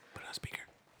 Put it on speaker.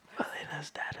 Melina's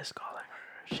dad is calling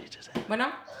her. She just said.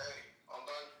 Bueno,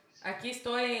 aquí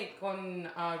estoy con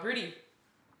Rudy.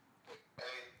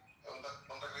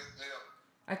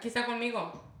 Aquí está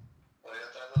conmigo.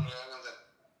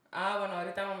 Ah, bueno,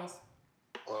 ahorita vamos.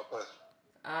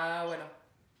 Ah, bueno.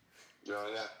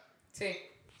 Sí.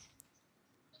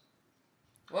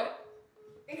 What?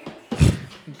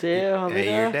 Damn, Hey,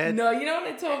 your Melina. dad. No, you know what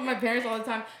I told my parents all the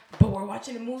time? But we're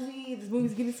watching a movie. This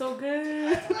movie's getting so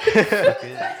good.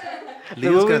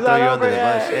 Leo's gonna movie's throw not you under over the bus.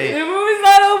 yet. The Hey, movie's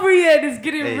not over yet. It's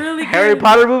getting Hey, really good. Harry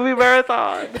Potter movie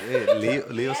marathon. hey,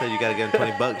 Leo said you gotta give him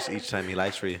 $20 each time he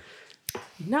likes for you.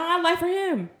 No, I like for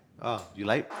him. Oh, you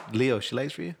like Leo? She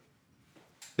likes for you.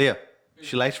 Leo,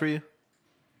 she likes for you.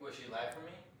 Would she lie for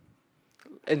me?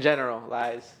 In general,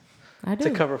 lies I do.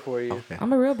 to cover for you. Okay.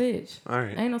 I'm a real bitch. All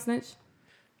right. I ain't no snitch.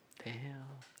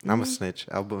 Damn. I'm a snitch.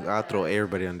 I'll throw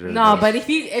everybody under the No, bus. but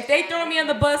if they throw me on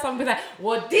the bus, I'm gonna be like,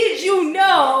 well, did you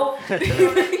know?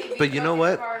 But you know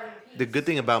what? The good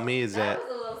thing about me is That that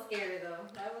was a little scary though.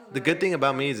 That was the good thing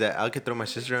about me is that I could throw my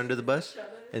sister under the bus,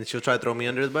 and she'll try to throw me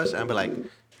under the bus, and I'll be like,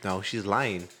 no, she's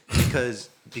lying because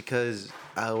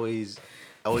I always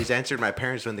answered my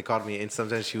parents when they called me, and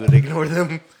sometimes she would ignore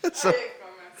them. So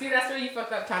See, that's where you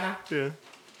fuck up, Chana. yeah,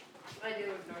 I do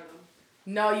ignore them.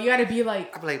 No, you gotta be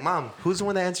like, I'm like, Mom, who's the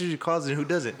one that answers your calls and who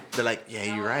doesn't? They're like,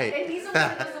 yeah, you're right. And he's the one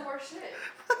that does the worst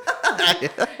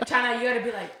shit. Chana, you gotta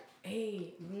be like,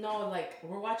 hey, no, like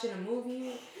we're watching a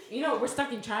movie. You know, we're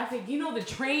stuck in traffic. You know, the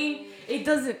train,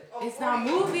 it's not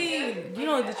moving. You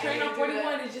know, the train on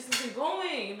 41, it just isn't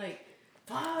going. Like,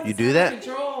 fuck. You it's do out of that?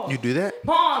 control. You do that?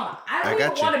 Mom, I don't got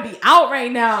even you. want to be out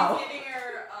right now. She's giving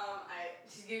her,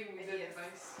 she's giving me good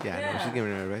advice. Yeah, I know. Yeah. She's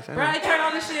giving her advice. I Bro, know. I tried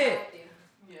all this shit.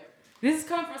 Yeah. This is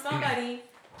coming from somebody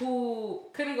who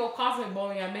couldn't go cosmic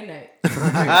bowling at midnight.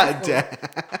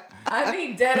 I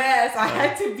mean, dead ass. I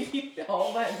had to be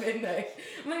home at midnight.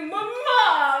 I'm like, Mom,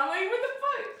 like, what the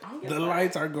fuck? I don't give The a fuck.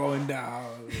 lights are going down.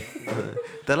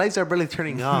 The lights are barely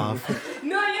turning off.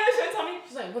 No, yeah, she'll tell me.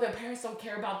 She's like, well, their parents don't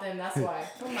care about them. That's why.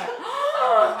 I'm like,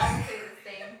 I say the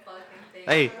same fucking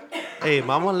thing. Hey,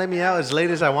 mom won't let me out as late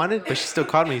as I wanted, but she still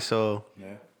called me. So,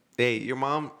 Yeah. hey, your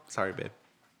mom. Sorry, babe.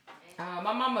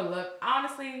 my mama look.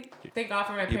 Honestly, thank God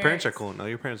for my parents. Your parents are cool. No,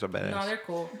 your parents are badass. No, they're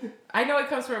cool. I know it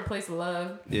comes from a place of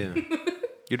love. Yeah.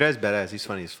 Your dad's badass. He's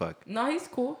funny as fuck. No, he's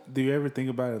cool. Do you ever think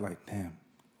about it like, damn,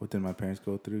 what did my parents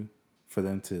go through for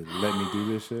them to let me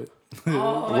do this shit?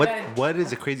 Oh, What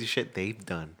is the crazy shit they've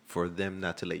done for them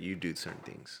not to let you do certain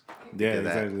things? Yeah, Did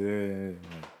that. exactly. Yeah.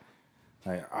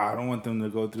 Like, I don't want them to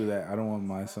go through that. I don't want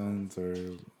my sons or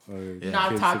Not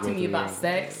kids talk go to me through about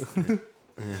that. sex.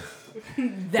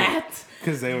 That.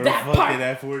 Because they were That fucking part.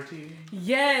 at 14.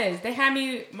 Yes, they had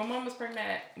me. My mom was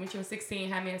pregnant when she was 16.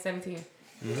 Had me at 17.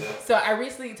 Mm-hmm. So I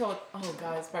recently told. Oh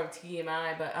God, it's probably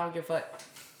TMI, but I don't give a fuck.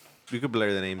 You could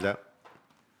blur the names out.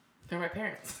 They're my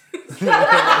parents. But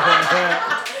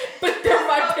they're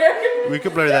my parents. We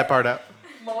could blur that part out.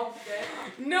 Mom's dead.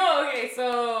 No, okay.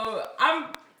 So I'm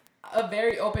a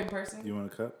very open person. You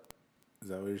want a cup? Is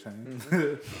that what you're saying?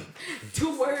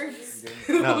 2 words.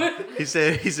 No, he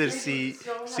said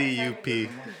C-U-P.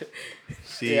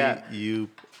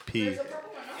 C-U-P.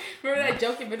 Remember that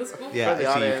joke in middle school? Yeah, For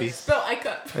the C-U-P. audience. Spell I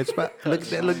cup. It's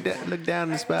look down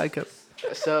and spell cup.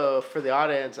 So for the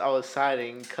audience, I was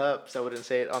citing cups. I wouldn't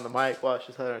say it on the mic while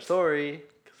she's telling her story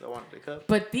because I wanted a cup.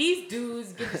 But these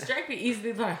dudes get distracted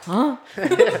easily. They're like, huh?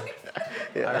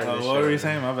 What were you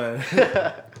saying? My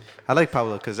bad. I like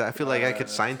Pablo because I feel like I could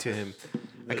sign to him.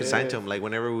 I could sign to him. Like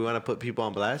whenever we want to put people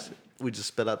on blast, we just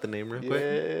spell out the name real quick.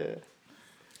 Yeah.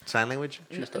 Sign language.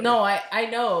 No, I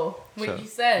know what So, you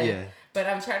said. yeah. But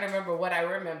I'm trying to remember what I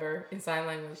remember in sign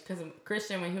language. Because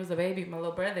Christian, when he was a baby, my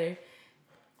little brother,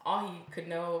 all he could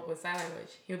know was sign language.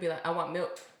 He would be like, I want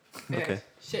milk. And Okay.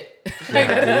 Shit.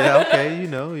 Yeah, okay, you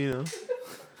know.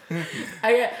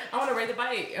 I want to ride the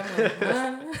bike. I'm like,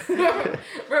 huh?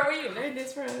 Bro, where you learn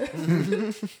this from?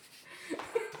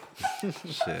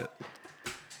 Shit.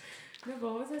 No,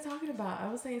 but what was I talking about?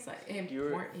 I was saying something You were-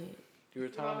 important. You were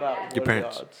talking about what Your are the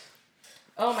parents. odds?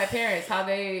 Oh, my parents, how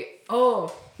they...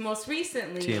 most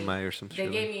recently... TMI or some They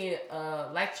shit. gave me a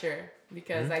lecture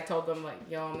because I told them, like,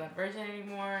 yo, I'm not a virgin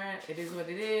anymore. It is what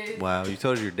it is. Wow, you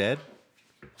told her you're dead?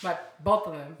 Both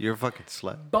of them. You're a fucking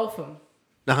slut. Both of them.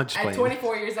 No, I'm just At playing.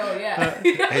 24 years old, yeah.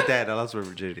 Hey, Dad, I lost my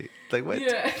virginity. Like, what?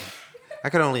 Yeah. I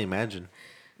could only imagine.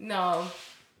 No.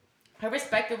 I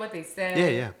respected what they said. Yeah,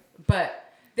 yeah.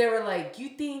 But they were like, you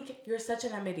think you're such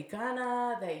an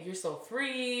Americana, that you're so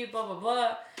free, blah, blah,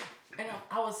 blah. And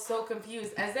I was so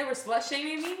confused. As they were slut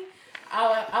shaming me,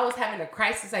 I was having a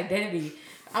crisis identity.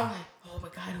 I'm like, oh my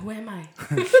God, who am I?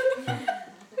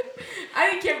 I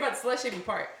didn't care about the slut shaming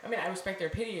part. I mean, I respect their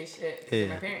opinion and shit. They're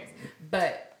my Yeah. parents.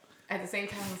 But at the same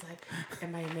time, I was like,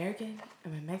 am I American?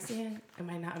 Am I Mexican? Am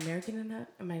I not American enough?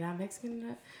 Am I not Mexican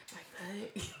enough?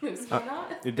 Like, what's going on?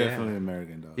 You're definitely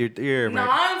American, dog. You're No,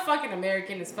 American. I'm fucking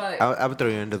American as fuck. I would throw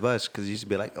you under the bus because you used to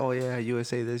be like, oh, yeah,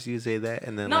 USA this, USA that.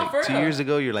 And then No, like for 2 real. years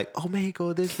ago, you're like, oh,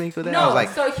 Mexico this, Mexico that. I No, was like,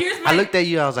 so here's my... I looked at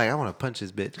you, I was like, I want to punch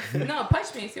this bitch. No,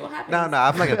 punch me. See what happens. No, I'm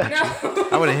not going to punch you. No.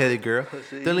 I wouldn't hit a girl.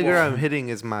 The only girl I'm hitting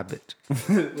is my bitch.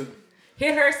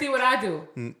 Hit her, see what I do.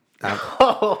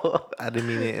 I didn't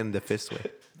mean it in the fist way.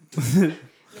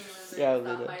 Yeah, Stop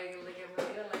Lila. fighting and look at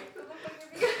Melina like, who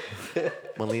the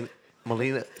fuck are you?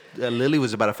 Melina, Lily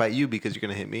was about to fight you because you're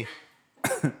going to hit me.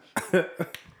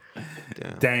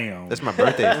 Damn. That's my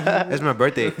birthday. That's my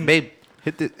birthday. Babe,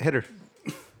 hit her.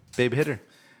 Babe, hit her.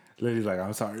 Lily's like,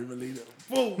 I'm sorry, Melina.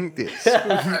 Boom. Yes. So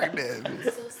sorry.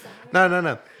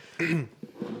 No.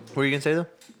 What were you going to say, though?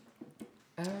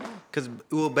 I don't know. Because,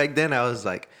 well, back then I was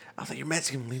like, you're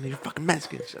Mexican, Melina. You're fucking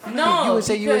Mexican. She's like, No,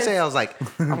 USA, because- USA. I was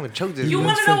like, I'm going to choke this You bitch.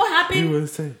 want to know what happened?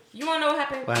 USA. You want to know what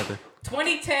happened? What happened?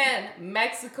 2010,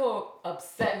 Mexico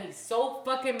upset me so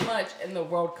fucking much in the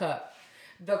World Cup.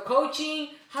 The coaching,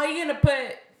 how you gonna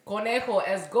put Conejo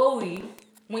as goalie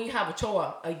when you have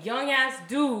Ochoa, a young ass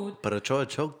dude? But Ochoa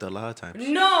choked a lot of times.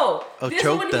 No, this is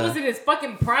when he Ochoa. was in his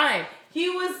fucking prime. He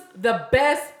was the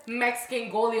best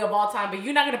Mexican goalie of all time, but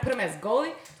you're not gonna put him as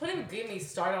goalie. Don't even get me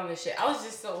started on this shit. I was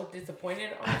just so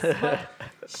disappointed on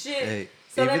this shit. Hey,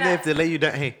 So even then if they let you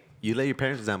down, hey, you let your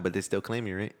parents down, but they still claim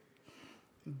you, right?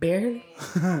 barely.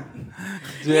 Damn.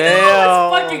 You know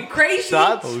what's fucking crazy?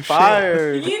 Shots Oh, shit.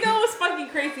 fired. You know what's fucking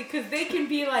crazy? Because they can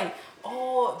be like,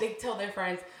 oh, they tell their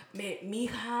friends, mi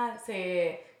hija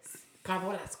se acabó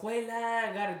la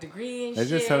escuela, got a degree and They're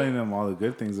shit. just telling them all the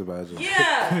good things about you.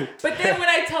 Yeah. But then when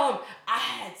I tell them, I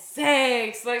had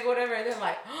sex, like whatever, they're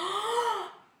like, oh,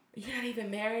 you're not even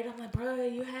married? I'm like, bro,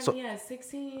 you had me at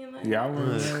 16. Like, Yeah, I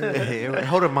was. Hey,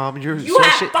 hold on, mom. You're you so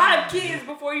had shit. 5 kids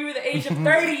before you were the age of 30.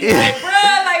 Like, bro,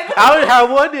 like, I don't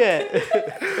have one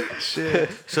yet. Shit.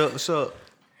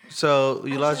 So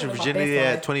you lost your should've my virginity best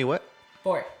at life. 20 what?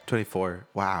 4. 24.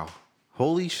 Wow.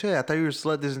 Holy shit. I thought you were a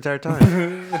slut this entire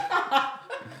time.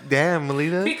 Damn,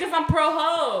 Melina. Because I'm pro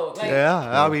ho. Like,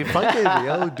 Yeah, I mean, fuck it,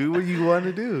 yo. Do what you want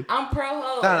to do. I'm pro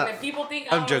ho. Nah, And if people think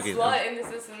I'm I'm joking. a slut and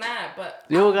this and that, but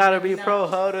You I'm gotta be not. pro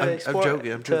ho to I'm export.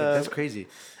 joking. That's crazy.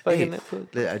 Hey, fucking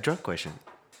Netflix. a drunk question.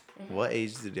 What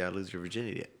age did y'all lose your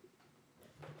virginity at?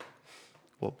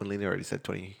 Well, Melina already said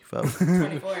 25.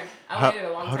 24. I waited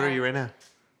a long How old time. are you right now?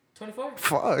 24.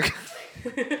 Fuck.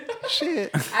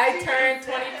 Shit. I turned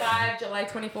 25 July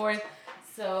 24th.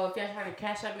 So if y'all trying to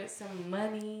cash out me some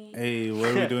money, Hey, what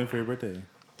are we doing for your birthday?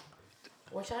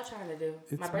 what y'all trying to do?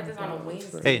 It's My birthday's on a my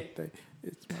Wednesday. Hey.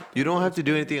 It's my You don't have to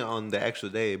do anything on the actual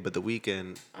day, but the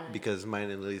weekend, because mine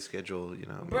and Lily's schedule, you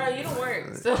know. Bro, you don't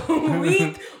work. So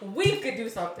we could do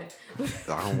something.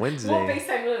 On We'll Wednesday.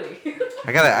 FaceTime Lily.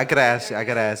 I gotta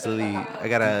ask Lily. I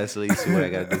gotta ask Lily, see what I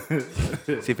gotta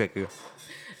do. See if I can go.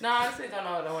 No, I honestly don't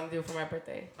know what I want to do for my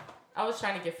birthday. I was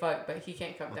trying to get fucked, but he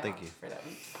can't come down thank you. for that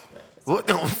week. But it's What?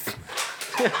 No.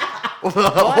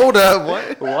 Hold up.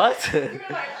 What? What? You're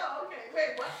like, oh, okay.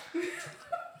 Wait, what?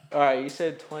 All right, you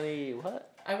said 20.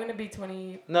 What? I'm gonna be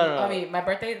 20. No. I mean, my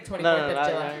birthday, the 24th No, of not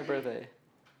July. your birthday.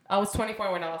 I was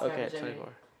 24 when I lost my Okay, virginity.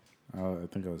 24. Oh, I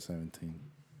think I was 17.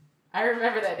 I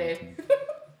remember that day.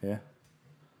 Yeah.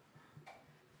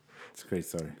 It's a great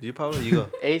story. You probably you go.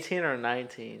 18 or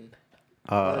 19.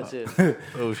 That's it.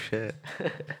 Oh shit.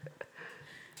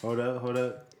 Hold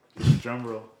up. Drum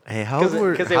roll. Hey, how old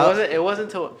were? Because how, it wasn't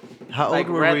until how old like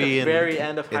were we're at we the in very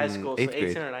end of high in school, so 8th 18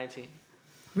 grade? or 19.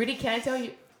 Rudy, can I tell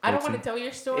you? I don't want to 18. tell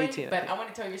your story, 18, I but think. I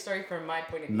want to tell your story from my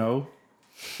point of view. No.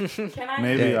 Can I?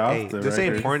 Maybe Hey, off hey, the this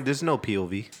record. ain't porn. This is no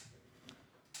POV.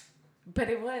 But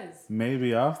it was.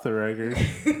 Maybe off the record.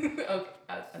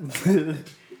 Okay.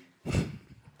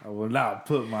 I will not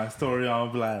put my story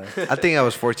on blast. I think I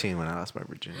was 14 when I lost my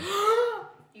virginity.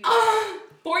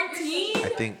 14? I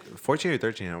think 14 or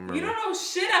 13. I don't remember. You don't know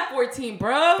shit at 14,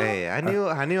 bro. Hey, I knew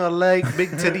I like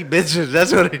big titty bitches.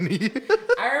 That's what I need.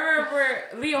 I remember,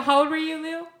 Leo, how old were you,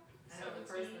 Leo?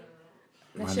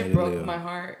 That My shit nigga broke Leo. my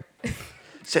heart.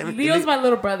 Seven- Leo's my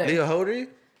little brother. Leo, how old are you?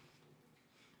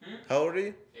 How old are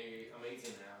you? I'm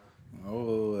 18 now.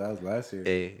 Oh, that was last year.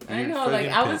 Hey, I you're know, like,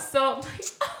 fucking I was pissed. so,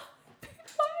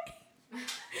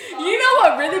 you know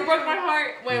what really broke my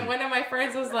heart? When one of my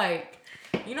friends was like,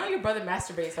 you know your brother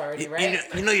masturbates already, right?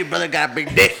 You know your brother got a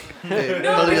big dick. No, Lily's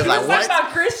but he was like, talking what?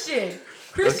 about Christian.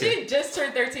 Christian Okay. just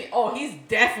turned 13. Oh, he's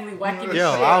definitely whacking his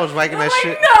Yo, shit. I was whacking I'm my like,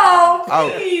 shit. No,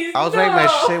 please, I was no. whacking my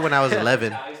shit when I was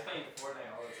 11. He's playing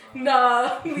Fortnite all the time.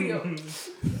 No, Leo.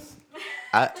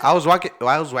 I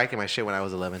was whacking my shit when I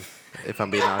was 11. If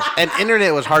I'm being honest, and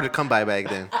internet was hard to come by back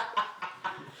then.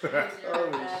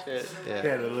 Holy shit. He Yeah.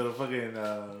 had a little fucking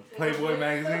Playboy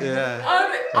magazine.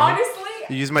 Yeah. Honestly,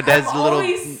 You use my dad's I'm little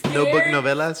always notebook scared.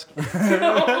 novellas.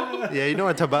 no. Yeah, you know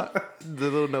what I'm talking about? The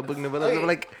little notebook novellas. I'm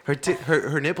like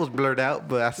her nipples blurred out,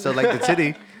 but I still like the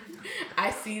titty. I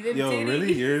see the Yo, titty.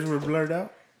 really? Yours were blurred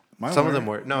out? Mine Some of them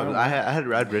weren't. were. No, Mine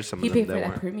I'd read some He of them paid for that that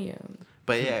weren't. premium.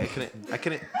 But yeah, I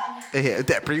couldn't. Yeah,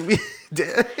 that premium.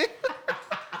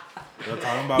 We're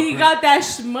talking about He got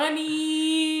that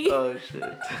money. Oh shit.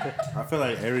 I feel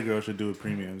like every girl should do a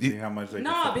premium. See how much they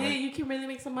No, can fucking babe, make. you can really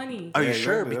make some money. Are you Yeah,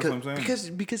 sure? exactly, that's what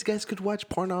I'm Because guys could watch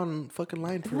porn on fucking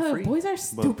line for Look, free. boys are But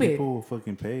stupid. people will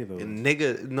fucking pay though. And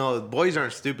nigga, no, boys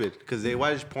aren't stupid because they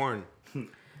watch porn.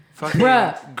 Fucking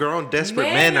Bruh. grown desperate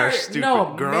men are stupid.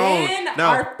 No, grown, men no,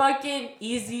 are fucking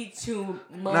easy to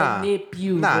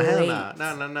manipulate. nah,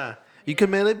 hell nah. You can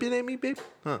manipulate me, babe?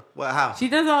 Huh? What? How? She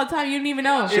does it all the time. You don't even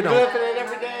know. She don't.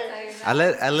 every day. I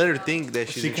let her think that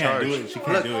she's She in can't charge. do it. She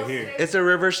can't do it here. It's a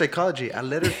reverse psychology. I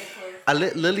let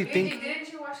Lily think.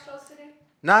 Didn't you watch Close today?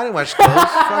 No, I didn't watch Close.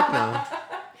 Fuck no.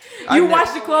 You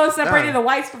wash the clothes, separating the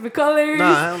whites from the colors.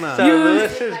 No, hell no. So You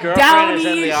Lewis's girlfriend Downy is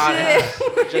in the and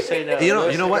audience. Just so you know. You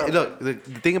Lewis's know what? girlfriend. Look,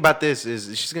 the thing about this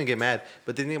is she's gonna get mad.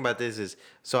 But the thing about this is,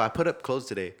 so I put up clothes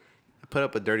today. I put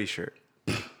up a dirty shirt,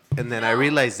 and then I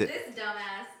realized it. This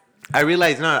dumbass. I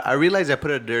realized I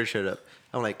put a dirty shirt up.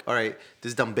 I'm like, all right,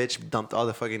 this dumb bitch dumped all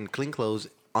the fucking clean clothes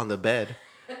on the bed,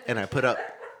 and I put up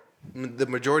the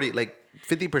majority, like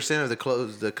 50% of the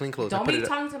clothes, the clean clothes. I Don't put be it up.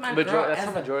 talking to my girl That's as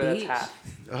not a majority. bitch. That's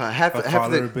half. Half I half call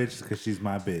of her a the bitch because she's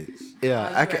my bitch. yeah.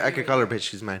 Oh, I you're could call her bitch.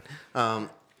 She's mine. No.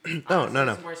 It's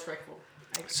more respectful.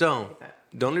 So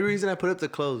the only reason I put up the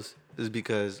clothes is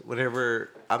because whenever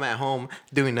I'm at home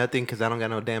doing nothing because I don't got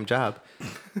no damn job,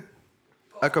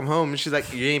 I come home and she's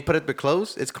like, "You ain't put up the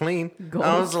clothes? It's clean."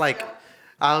 I was like,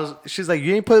 She's like,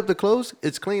 "You ain't put up the clothes?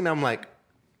 It's clean." I'm like,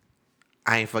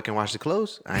 I ain't fucking wash the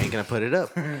clothes. I ain't gonna put it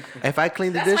up. If I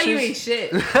clean the That's why you dishes,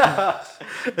 ain't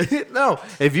shit. no.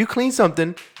 If you clean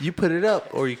something, you put it up,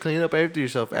 or you clean it up after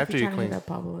yourself after you clean.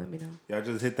 Pablo, let me know. Y'all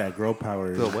just hit that girl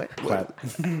power. The what? Clap.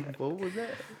 What was that?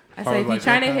 I I said, was if you're like,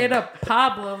 trying to what hit up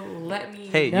Pablo, let me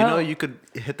Hey, know. you know you could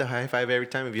hit the high five every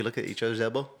time if you look at each other's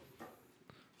elbow.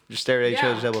 Just stare at each Yeah.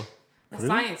 other's elbow. That's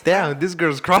science. Damn, this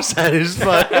girl's cross-eyed as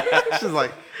fuck. She's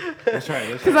like, Let's try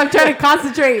it. Let's Because try I'm trying to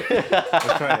concentrate. it.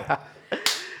 Let's try it.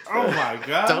 Oh my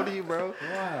god. Tony, bro.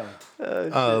 Wow.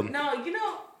 No, you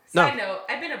know, No. side note,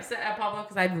 I've been upset at Pablo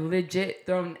because I've legit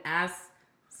thrown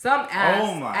some ass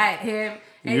Oh my. at him.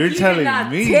 And You're he telling did not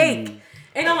me. take.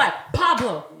 And I'm like,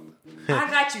 Pablo, I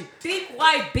got you. Thick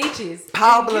white bitches. And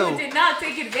Pablo. you did not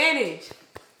take advantage.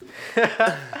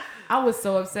 I was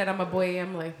so upset. I'm a boy.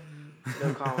 I'm like,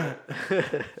 No comment.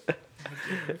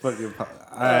 Fucking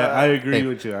I agree Hey.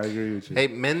 with you. I agree with you. Hey,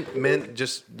 men,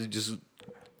 just,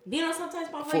 you know, sometimes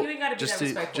Pablo, you ain't got to be that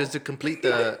respectful. just to complete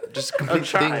the, just I'm complete the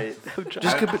thing. trying. I'm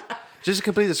trying. Just to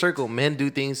complete the circle, men do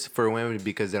things for women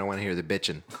because they don't want to hear the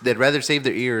bitching. They'd rather save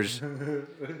their ears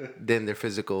than their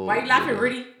physical. Why you laughing,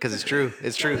 Rudy? Because it's true.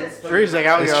 It's true. Reed's like,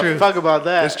 I don't It's give a true. fuck about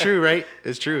that. It's true, right?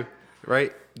 It's true,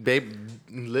 right? Babe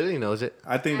literally knows it.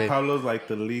 I think Pablo's like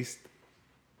the least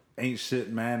ain't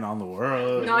shit man on the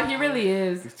world. No, he really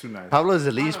is. He's too nice. Pablo's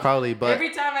the least probably, but Every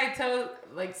time I tell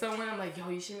like someone, I'm like, yo,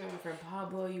 you should meet my friend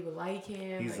Pablo. You would like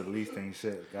him. He's Like, the least ain't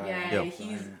shit guy. yeah, Yo.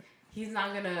 he's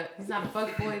not a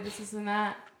fuck boy. This and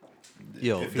that.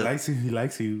 yo, If he likes you, he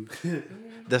likes you.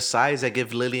 the size I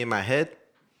give Lily in my head,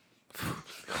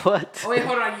 What? Oh wait,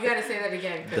 hold on. You gotta say that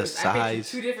again. 'Cause The I pictured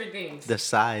size. two different things. the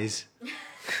size,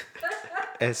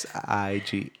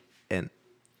 SIGNS.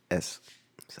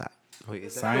 Si- Wait,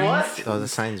 is that? Signs. Oh, the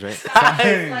signs, right? Signs.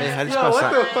 Hey, how do you spell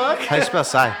What the si? fuck? How do you spell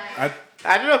si? I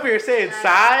don't know if you were saying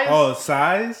size. Oh,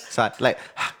 size? Si, like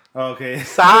Okay.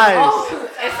 Size. Oh,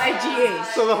 SIGH.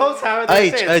 So the whole time I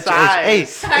was H, saying H, size.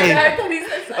 H, I H. thought he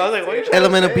said I was like, what are you trying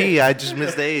Element to of say? P. I just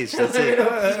missed the H. That's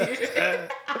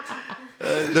it.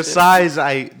 The size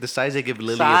I give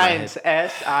Lily in my Signs.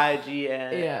 head.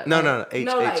 SIGN. Yeah. No. H,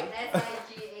 No, H, like, SIGH.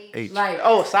 H. like.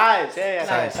 Oh, size. Yeah,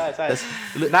 Size. size. That's-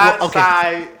 Not well, okay.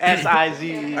 size.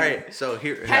 SIZE. All right, so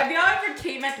here. Have y'all ever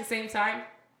came at the same time?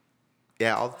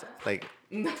 Yeah, I'll like.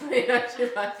 No,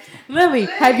 Lily,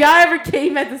 have y'all ever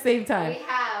came at the same We time?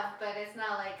 have, but it's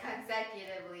not like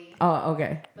consecutively. Oh,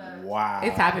 okay. But Wow.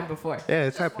 It's happened before. Yeah,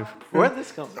 it's happened. Where'd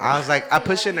this come from? I was like, I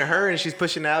push into her and she's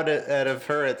pushing out of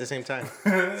her at the same time,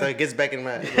 so it gets back in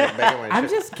my I'm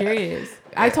just curious.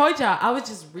 I told y'all I was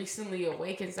just recently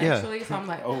awakened sexually, so I'm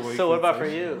like, Oh, wait, So what about for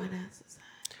you? what else is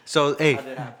that? So did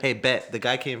it happen? hey, bet the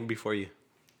guy came before you.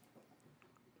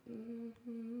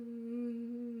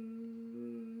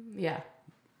 Yeah.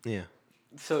 Yeah.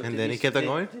 So And did then you- he kept on did-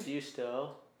 going? Did you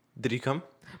still? Did he come?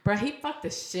 Bro, he fucked the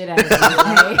shit out of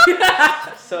me.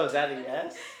 Like, So is that a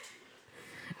yes?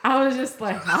 I was just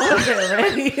like, I wasn't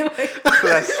ready. Like, So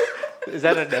that's, is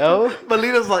that a no?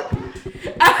 Melina's like,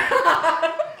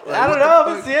 I don't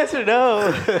know if it's yes or no.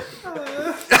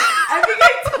 I think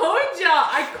I told y'all.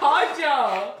 I called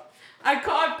y'all. I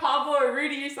called Pablo or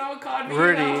Rudy or someone called me.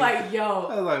 Rudy. And I was like, I yo.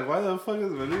 was like, why the fuck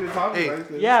is Melina talking Hey, like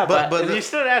this? Yeah, But- but, but you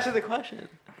still didn't answer the question.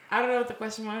 I don't know what the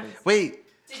question was. wait.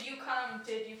 Did you come?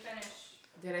 Did you finish?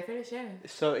 Did I finish? Yeah.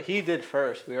 So he did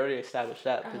first. We already established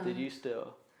that. But did you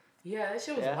still? Yeah, that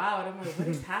shit was Yeah. wild. I'm like, what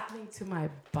is happening to my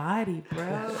body,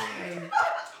 bro?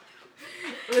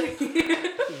 Like,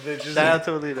 Shout out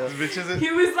to Alito.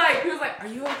 he was like, are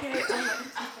you okay? I'm like,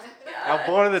 I'm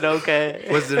more than okay.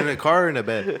 Was it in a car or in a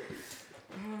bed?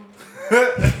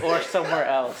 Or somewhere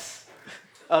else.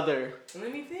 Other.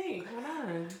 let me think. Hold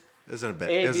on. It was in a bed.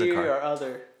 It was in a AD car. or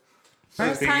other.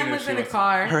 First thinking time if was she in a was-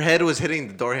 car. Her head was hitting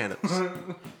the door handles.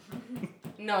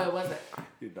 No, it wasn't.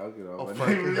 You dog it Oh, off.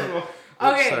 fuck.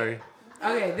 Okay. Sorry.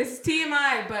 Okay, this is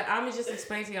TMI, but I'm gonna just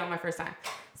explain to y'all my first time.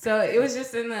 So it was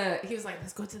just he was like,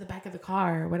 let's go to the back of the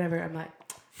car or whatever. I'm like,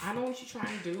 I know what you're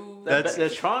trying to do. The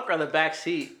trunk or the back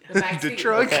seat? The back The seat.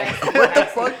 trunk? The back seat. What the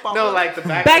fuck, Pablo? No, like the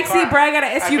back. Back of the car. seat, bro. I got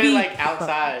an I SUV. mean, like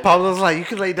outside. Pablo's like, you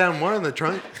could lay down more in the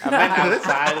trunk. I meant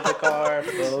outside of the car.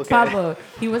 So, okay. Pablo,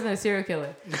 he wasn't a serial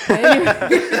killer. But anyway,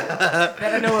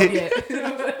 that I know of yet. I'm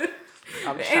just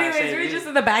trying to Anyways, say we were these. just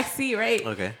in the back seat, right?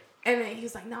 Okay. And then he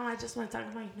was like, no, I just want to talk.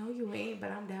 I'm like, no, you ain't,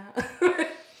 but I'm down.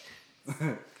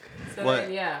 So What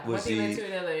then, yeah, was one thing led he- to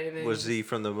another. And then Was he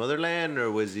from the motherland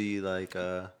or was he like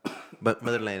but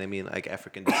motherland? I mean like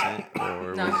African descent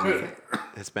or No, he was wasn't.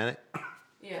 he Hispanic?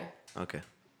 Yeah, Okay.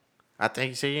 I think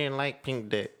you said you didn't like pink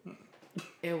dick.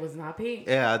 it was not pink.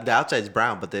 Yeah, the outside's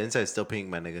brown, but the inside's still pink,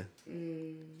 my nigga.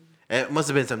 It must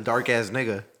have been some dark ass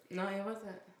nigga. No, it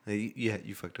wasn't. Yeah,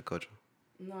 you fucked a coach.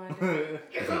 No, I didn't.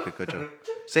 You fucked a coach.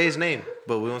 Say his name,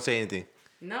 but we won't say anything.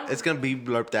 No. It's gonna be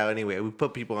blurped out anyway. We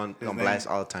put people on blast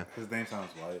all the time. His name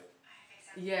sounds white.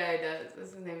 Yeah, it does.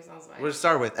 This his name sounds like. What does it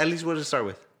start with? At least what does it start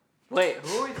with? Wait,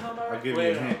 who are we talking about? I'll give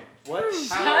Wait, you a hint. What?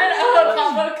 Shut up,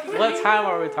 Pablo. What time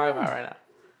are we talking about right now?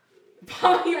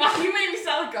 Pablo, why you made me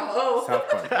sound like a hoe? South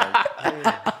Park.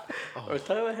 Dog. We're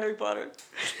talking about Harry Potter.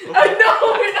 I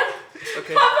know. We're not.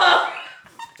 Okay. Pablo.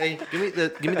 Hey,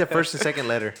 give me the first and second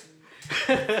letter.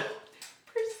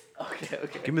 Okay.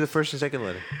 Give me the first and second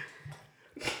letter.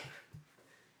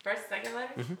 First, second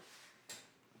letter.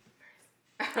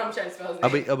 I'm trying to spell his I'll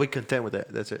name. be content with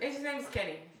that. That's it. His name's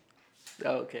Kenny.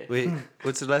 Okay. Wait,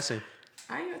 what's the last name?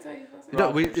 I ain't gonna tell you his last name.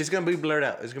 No, it's gonna be blurred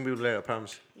out. It's gonna be blurred out. I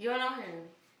promise. You don't know him.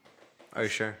 Are you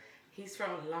sure? He's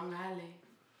from Long Island.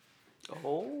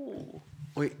 Oh.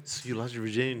 Wait, so you lost your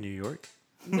virginity in New York?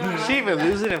 No, Did she even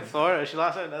lose it in Florida? She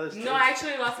lost it in another state. No, I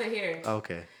actually lost it here.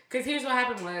 Okay. Cause here's what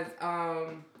happened was,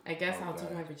 I guess I'll tell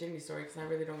my virginity story because I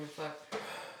really don't give a fuck.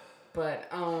 But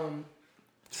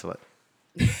So what?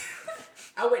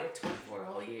 I went 24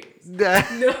 whole years.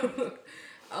 Was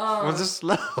No. it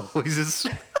slow? He's just.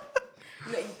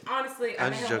 No, honestly, I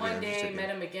I'm met just him joking, one I'm just day, joking. met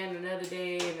him again another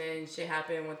day, and then shit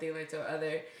happened. One thing led to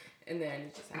another, and then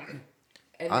it just happened.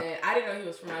 And then I didn't know he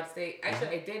was from out of state. Actually,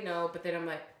 I did know, but then I'm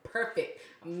like, perfect.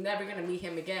 I'm never gonna meet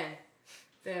him again.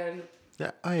 Then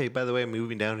Yeah. Oh, hey, by the way, I'm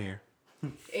moving down here.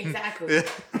 exactly.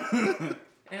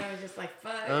 And I was just like,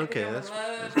 fuck. Okay, I'm in that's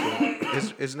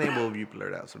love. His name will be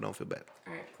blurred out, so don't feel bad.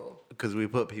 All right, cool. Because we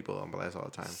put people on blast all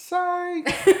the time. Sorry.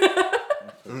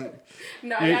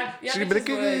 No, yeah, She'd be like,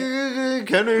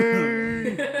 Kenny,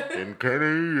 and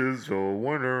Kenny is a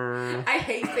winner. I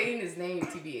hate saying his name,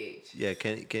 TBH. Yeah,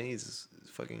 Kenny's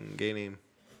fucking gay name.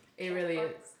 It really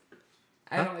is.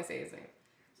 I don't like saying his name.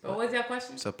 But what's your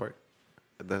question? South Park.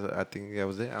 I think that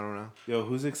was it. I don't know. Yo,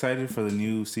 who's excited for the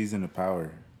new season of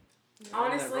Power?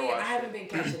 Honestly, I haven't been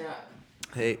catching up.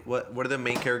 Hey, what do the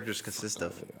main characters consist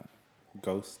of?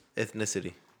 Ghost,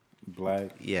 Ethnicity.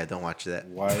 black, Yeah, don't watch that.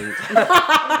 white.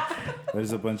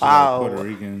 There's a bunch of Wow. Puerto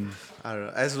Ricans. I don't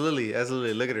know. As Lily,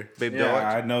 look at her. Babe, don't Yeah,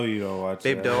 watch. I know you don't watch.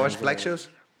 Babe, that. don't watch black shows.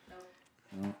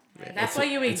 That's why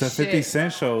you ain't It's a shit. 50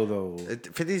 Cent show though.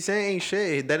 50 Cent ain't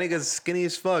shit. That nigga's skinny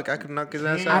as fuck. I could knock his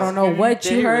ass I out. don't know what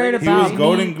Did you he heard really? He was about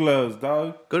Golden me. Gloves,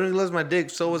 dog. Golden Gloves my dick.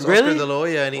 So was Really? Oscar De La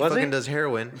Hoya, and he Was fucking he? does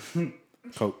heroin.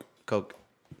 Coke. Coke.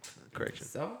 Correction.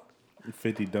 So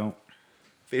 50 don't.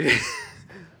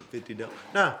 50 don't.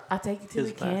 Nah, I'll take you to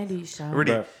His the back. candy shop.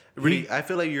 Rudy. Bruh. Rudy, I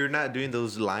feel like you're not doing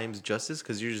those limes justice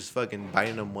because you're just fucking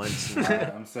biting them once. And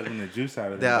I'm sucking the juice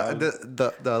out of them.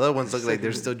 the other ones look like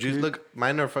they're still juice. Look,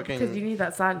 mine are Because you fucking. need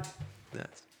that sun.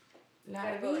 Nuts.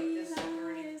 Gotta go like this.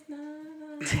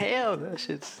 Damn, that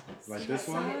shit's. Like this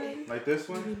one? Like this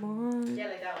one? Yeah,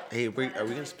 like that one. Hey, are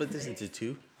we gonna split this into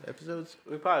 2 episodes?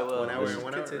 We probably will. 1 hour Let's and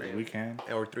 1 continue. hour, right? We can.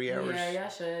 Or 3 hours? Yeah, y'all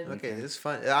should. Okay, this is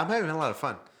fun. I'm having a lot of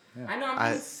fun. I know I'm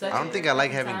I just such don't a think I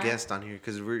like fucking having time. guests on here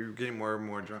because we're getting more and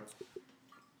more drunk.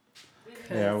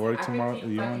 Yeah, I work could tomorrow. keep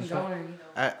You want fucking to shot? going.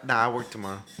 Nah, I work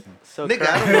tomorrow. So, Nigga,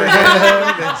 currently,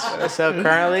 I don't work. so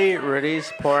currently, Rudy's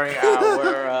pouring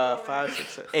our 5,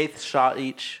 6, 8th shot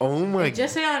each. Oh my god.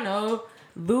 Just so y'all know,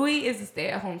 Louis is a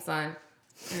stay-at-home son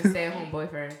and a stay-at-home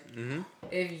boyfriend. Mm-hmm.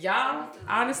 If y'all,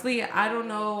 honestly, I don't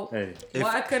know Hey,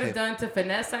 what I could have done to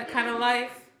finesse that kind of life.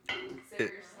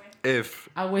 If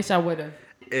I wish I would have.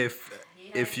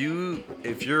 if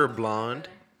you're a blonde,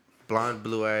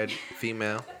 blue-eyed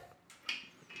female,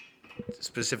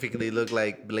 specifically look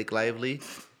like Blake Lively,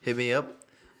 hit me up.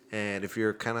 And if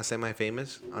you're kind of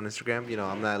semi-famous on Instagram, you know,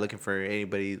 I'm not looking for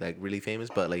anybody like really famous,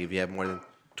 but like if you have more than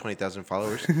 20,000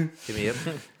 followers, hit me up.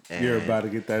 And you're about to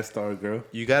get that star, girl.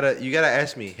 you gotta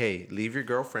ask me, hey, leave your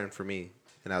girlfriend for me,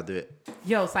 and I'll do it.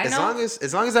 Yo, side As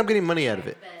note. long as I'm getting money out of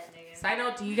it. side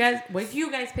note, do you guys? What do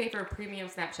you guys pay for a premium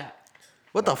Snapchat?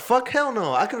 What the fuck? Hell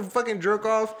no. I could fucking jerk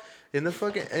off in the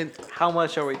fucking and How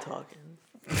much are we talking?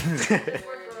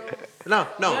 no,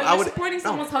 You're I would supporting no,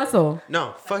 someone's hustle.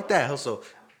 no, fuck that hustle.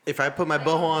 If I put my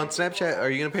boho on Snapchat, are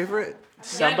you gonna pay for it?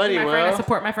 Somebody my friend, I will.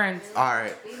 support my friends. All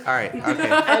right,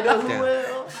 okay. I know who Damn.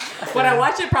 will. When I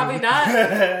watch it, probably not.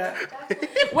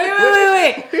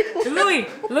 wait.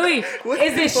 Louis, is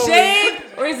it shaved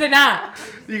or is it not?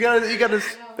 You gotta.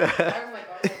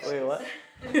 Wait, what?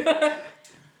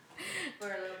 For a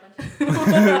little bunch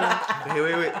of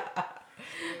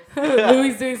Wait.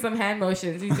 Louis doing some hand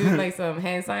motions. He's doing like some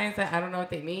hand signs that I don't know what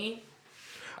they mean.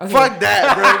 Okay. Fuck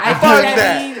that, bro. I think Fuck that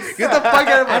that. means- Get the fuck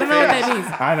out of my I don't know what face. that means.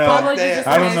 I know. Pablo just did I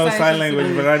some don't know hand sign signs.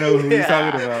 language, but I know who he's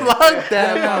talking about. Fuck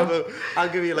that, I know. Pablo. I'll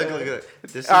give you look.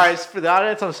 This All is- right, for the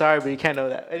audience, I'm sorry, but you can't know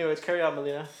that. Anyways, carry on,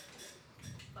 Melina.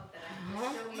 fuck that. I'm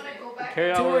gonna go back.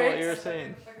 Carry on Do with it. what you were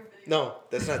saying. No,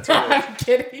 that's not true. I'm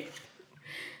kidding.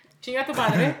 Chinga tu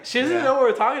padre. She doesn't even know what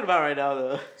we're talking about right now,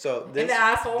 though. So In the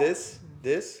asshole. this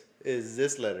is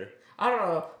this letter. I don't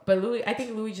know, but I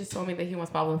think Louis just told me that he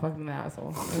wants Pablo to fuck him in the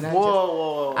asshole. And that's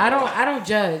Whoa. I don't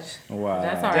judge. Wow.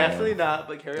 That's all right. Definitely not,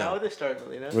 but carry on with the story,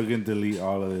 Melina. We're gonna delete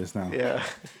all of this now. Yeah.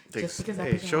 Just because I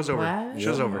Hey, put it show's on over. blast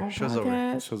Show's on over. my Show's over.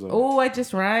 podcast. Show's over. Oh, I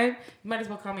just rhymed. You might as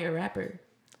well call me a rapper.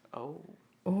 Oh.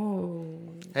 Oh,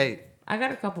 Hey, I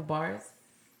got a couple bars.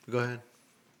 go ahead.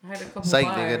 I had a couple Psych,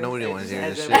 bars. nigga. Nobody wants to hear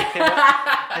Has this anybody, shit.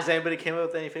 has anybody came up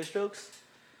with any fish jokes?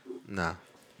 Nah.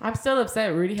 I'm still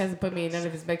upset. Rudy hasn't put me in none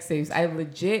of his mixtapes. I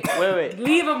legit Wait.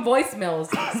 leave him voicemails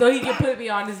so he can put me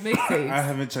on his I mixtapes.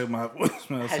 haven't checked my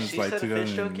voicemail Has since she like said a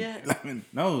fish joke yet? 2011.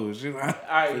 No, she's not.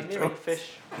 Alright, you need to make a fish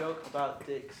joke about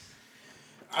dicks.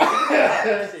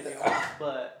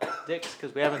 But dicks,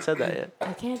 because we haven't said that yet.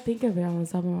 I can't think of it on the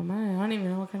top of my mind. I don't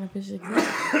even know what kind of fish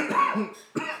exists.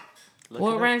 Look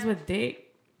What it up. rhymes with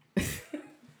dick?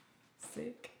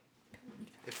 Sick.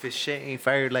 If his shit ain't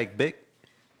fired like Bic,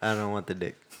 I don't want the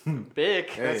dick. Big.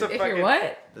 That's a If fucking. you're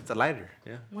what? That's a lighter.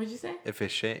 Yeah. What'd you say? If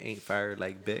his shit ain't fired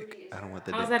like Bic, I don't want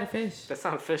the How's dick. that a fish? That's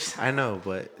not a fish. I know,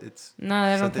 but it's No,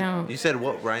 that don't something. count. You said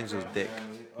what rhymes with dick?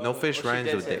 No fish Well, she rhymes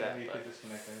did with say dick. that, but-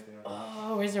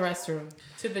 Oh, where's the restroom?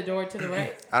 To the door to the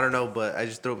right? I don't know, but I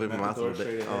just threw up in my Not mouth the a door little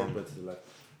straight bit. ahead, but to the left.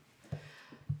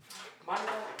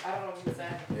 Monica, I don't know what you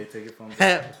said. Hey, take it from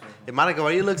Hey, Monica,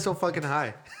 why you look so fucking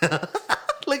high?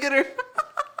 Look at her.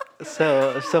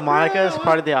 So Monica is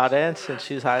part of the audience, and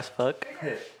she's high as fuck.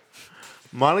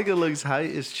 Monica looks high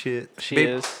as shit. She babe,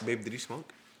 is. Babe, did you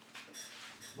smoke?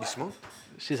 You smoke?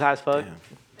 She's high as fuck.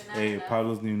 Damn. Hey,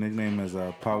 Pablo's new nickname is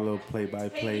Pablo Play by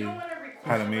Play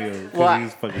Jaramillo. What? Because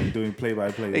he's fucking doing play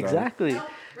by play. Exactly.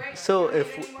 So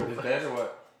if Is that or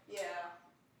what? Yeah.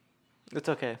 it's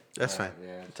okay, That's fine.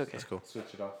 Yeah. it's okay. Let's go.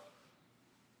 Switch it off.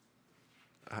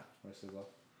 Uh, Switch it off.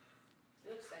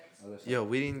 Other side. Yo,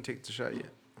 we didn't take the shot yet.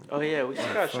 Oh yeah, we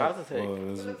still got shots to take.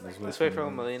 Well, Let's wait for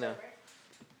Melina.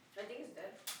 I think it's dead.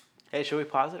 Hey, should we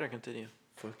pause it or continue?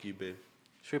 Fuck you, babe.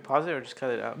 Should we pause it or just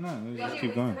cut it out? No, let's Yeah, just we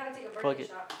keep going. gotta take a Fuck birthday it.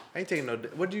 shot. I ain't taking no.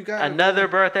 What do you got? Another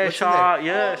birthday What's in shot.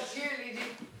 Yes. Oh, cheerleading.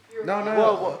 You're No, no, Whoa,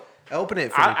 no. whoa. Open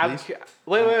it for me, I'm please.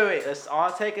 wait. Let's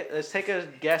all take it. Let's take a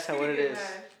guess at what it is.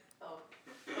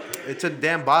 It's a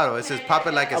damn bottle. It says pop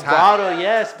it like A it's hot. bottle,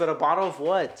 yes, but a bottle of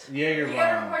what? Jaeger You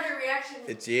gotta bomb. record your reaction.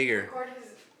 It's Jaeger. Record his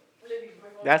living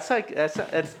room. That's all right.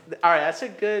 That's a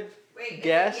good. Wait, is it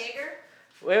guess. Jaeger?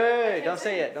 Wait. Don't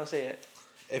say it. Don't say it.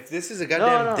 If this is a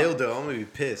goddamn No. dildo, I'm gonna be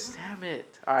pissed. Damn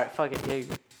it. All right, fuck it.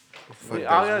 Jaeger. Fuck We that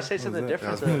all shit. gotta say something What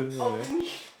different was that? though. Oh,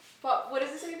 fuck. What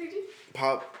does it say, BG?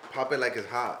 Pop it like it's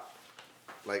hot.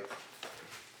 Like,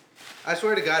 I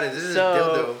swear to God, if this is So, a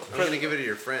dildo, I'm for- gonna give it to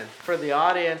your friend. For the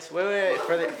audience, for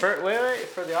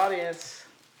the audience,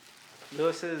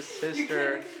 Lewis's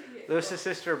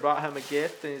sister brought him a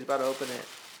gift and he's about to open it.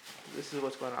 This is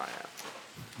what's going on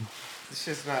now. This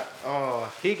shit's not.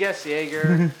 Oh, He guessed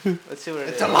Jaeger. Let's see what it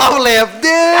is. it's a lava lamp, dude.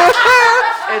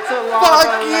 It's a lava Fuck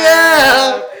lamp.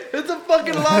 yeah! It's a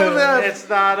fucking lava lamp. It's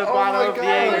not a Oh bottle my of God.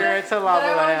 Jaeger. It's a lava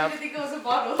But I lamp. want you to think it was a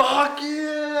bottle. Fuck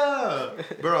yeah,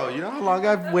 bro! You know how long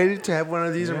I've waited to have one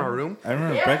of these in my room? I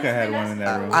remember Yeah, Becca had it's one in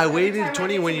that room. I waited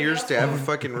 21 years to have a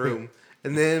fucking room,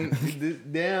 and then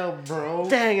damn, bro,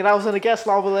 Dang it! I was gonna guess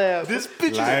lava lamp. this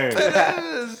bitch Liar. is fat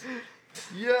ass.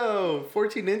 Yo,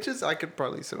 14 inches. I could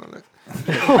probably sit on it.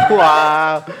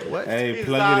 Wow. What? Hey, He's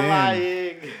plug not it in.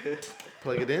 lying.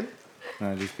 Plug it in?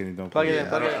 No, just kidding. Don't Plug it in. Yeah,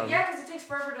 Plug I it don't- in. Yeah, because it takes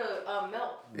forever to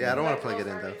melt. Yeah, I don't want to plug it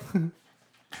in though.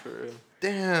 True.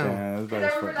 Damn. Yeah, that's bad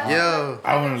as fuck. Yo.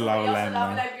 I want a lava lamp, Lava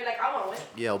man. lamp, you're like, I want one.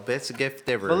 Yo, best gift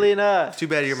ever. Melina. Too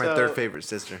bad you're my So, third favorite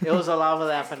sister. It was a lava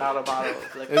lamp and not a bottle.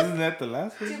 Like, Isn't that the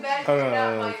last one? Too bad Oh, you're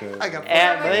not no, my. okay. I got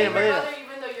And You're my Melina, favorite Melina. brother,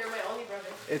 even though you're my only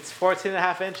It's 14 and a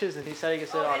half inches, and he said he can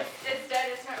sit Oh, on it. it's dead.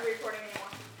 It's not recording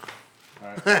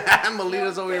anymore.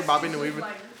 Melita's over here bobbing and weaving.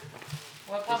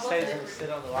 What, He Pablo? said he's gonna sit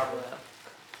on the lava lamp.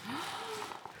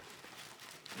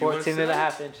 You wanna 14 sit and a on it?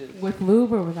 half inches. With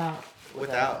lube or without?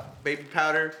 Without baby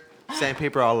powder,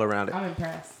 sandpaper all around it. I'm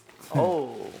impressed.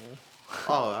 Oh.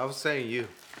 Oh, I was saying you.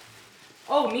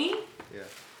 Oh, me? Yeah.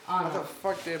 Oh, How the no.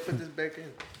 fuck did I put this back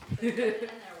in? In their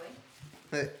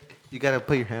way. You gotta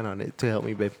put your hand on it to help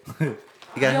me, babe. You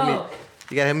gotta help me. Yo,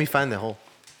 You gotta help me find the hole.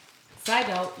 side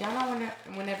note, y'all know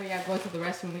whenever y'all go to the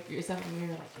restroom, look at yourself in the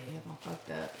mirror, like, damn, I'm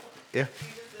fucked up. Yeah.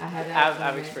 I had that. I've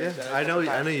moment. experienced that. I know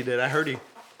you did. I heard you.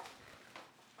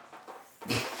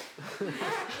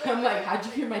 I'm like, how'd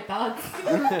you hear my thoughts?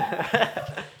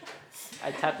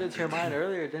 I tapped into your mind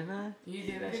earlier, didn't I? You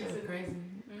did that shit was crazy.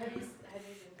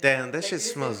 Damn, that shit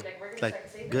smells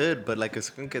like good, but like a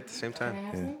skunk at the same Can I time.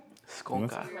 have Yeah. some?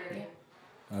 Skonka.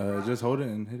 Yeah. Just hold it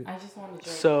and hit it. I just want to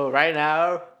drink. So right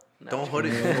now, Don't hold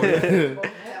it.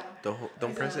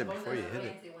 Don't press it before you hit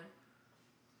it. Fancy one.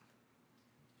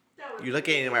 You're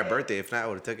looking at my birthday. If not, I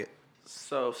would have took it.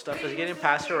 so stuff is getting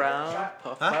passed around.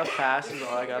 Puff, Huh? puff, pass is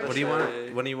all I gotta What do you say.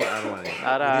 want? What do you want? I don't want it.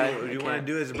 Not I. What do you want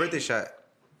to do as a birthday shot?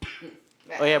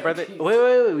 Oh yeah, brother.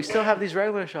 Wait. We still have these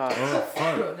regular shots. Oh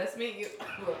fuck! Let's meet you.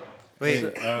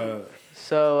 Wait,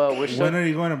 So we're still. when are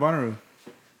you going to Bonnaroo?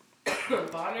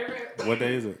 Bonnaroo. What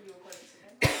day is it?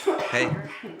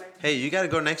 hey, you gotta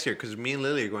go next year because me and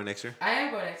Lily are going next year. I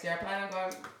am going next year. I plan on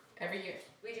going every year.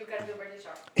 We do gotta do a birthday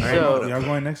shop. So Y'all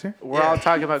going next year? we're all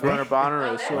talking about going to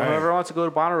Bonnaroo. So Alright. whoever wants to go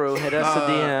to Bonnaroo, hit us a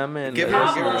DM and Give let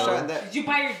us her a know. shot. That. Did you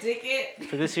buy your ticket?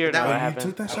 For this year, That no, one, I you haven't.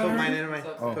 took that I shot put mine already? in my.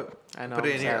 Oh. Put, I know. put it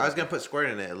in I'm here. sad. I was gonna put squirt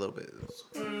in it a little bit.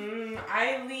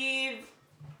 I leave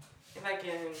like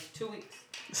in 2 weeks.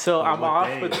 So I'm What off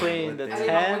day? between What the day? I leave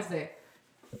on 10th Wednesday.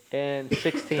 and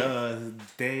 16th. The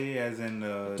day as in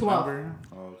the 12. number?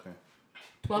 Oh, okay.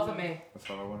 12th of May. That's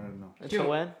all I wanted to know. Until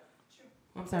when?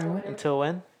 I'm sorry, what? Until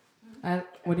when?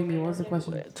 What do you mean? What was the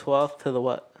question? 12th to the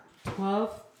what? 12th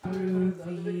through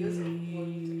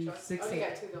the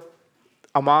 16th.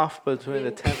 I'm off between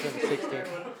the 10th and 16th.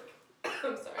 I'm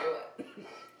sorry, what?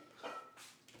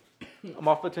 I'm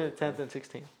off between the 10th and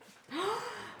 16th.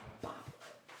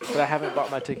 But I haven't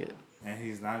bought my ticket. And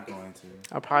he's not going to.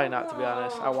 I'm probably not, to be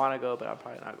honest. I want to go, but I'm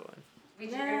probably not going.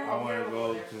 I want to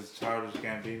go because Childish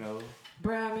Gambino.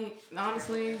 Bruh, I mean,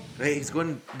 honestly, Hey, he's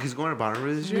going to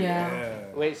Bonnaroo this year. yeah.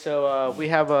 Wait, so we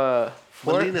have a.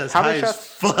 Melina's How high many as shots?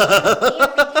 fuck. You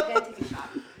gotta take a shot.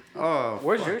 Oh,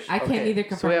 Where's yours? I can't either So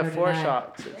confirm we or have 4 deny.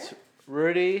 shots. It's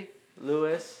Rudy,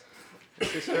 Lewis, his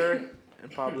sister,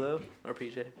 and Pablo or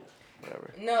PJ,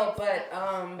 whatever. No, but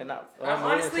And not. I'm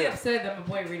honestly too. upset that my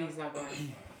boy Rudy's not going.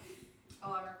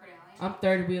 Oh, I'm recording on I'm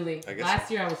third wheeling. I guess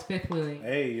Last year I was fifth wheeling.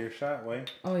 Hey, your shot, Wayne.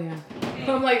 Oh yeah.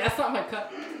 I'm like, that's not my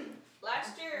cup.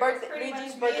 Last year, Birthday, pretty much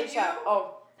Luigi's me birthday and shot. you,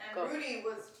 Oh, and go. Rudy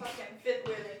was fucking fifth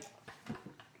wheeling.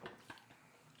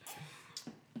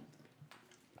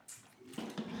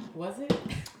 Was it?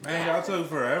 Man, y'all took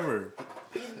forever.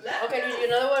 Okay, Luigi,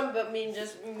 another one, but me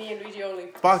and Luigi only.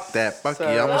 fuck that. Fuck So-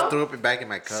 you. I almost threw it back in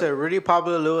my cup. So Rudy,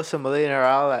 Pablo, Lewis, and Melina are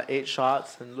all at 8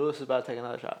 shots, and Lewis is about to take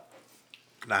another shot.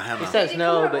 Nah, hell He no. says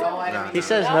no, but Nah, he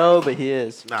says no, but he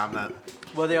is. Nah, I'm not.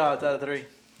 Well, they are. It's out of 3.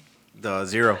 The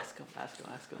 0. Ask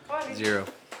him. 0.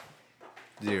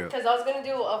 0. Because I was gonna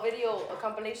do a video, a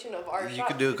compilation of our You shots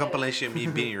could do a together. compilation of me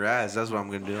beating your ass. That's what I'm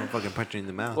gonna do. I'm fucking punching you in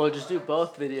the mouth. Well, just do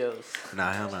both videos.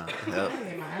 Nah, hell no. Hell.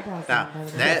 Hey, my eyebrows Nah, done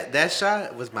better. that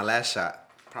shot was my last shot.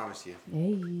 Promise you.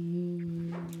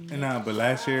 Hey. Nah, but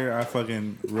last year I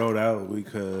fucking rode out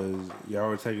because y'all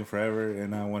were taking forever,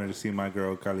 and I wanted to see my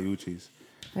girl Kali Uchis.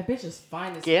 That bitch is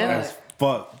fine as Yeah. As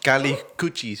fuck. fuck. Cali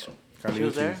Cuchis. Kali She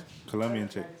was Uchis. there? Colombian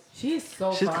chick. She is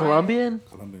so She's fine. Colombian?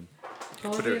 Colombian.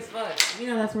 Colombian as fuck. You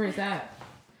know that's where it's at.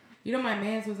 You know my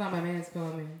man's was not my man's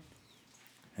Colombian.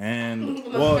 And,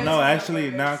 well, no,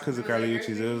 actually, not because of Kali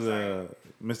Uchis. It was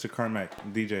Mr. Carmack,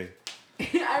 DJ. I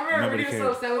remember Nobody Rudy was so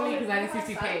cares. upset with me because I didn't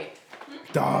see T-Pain.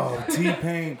 Dog,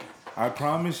 T-Pain, I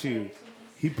promise you,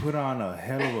 he put on a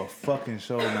hell of a fucking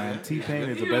show, man. T-Pain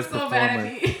is the He was best so mad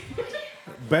performer. at me.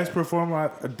 Best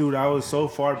performer, dude. I was so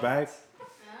far back.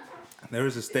 There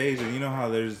was a stage, and you know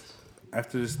how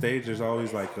after the stage, there's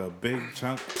always like a big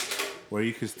chunk where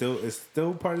you can it's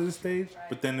still part of the stage,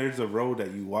 but then there's a road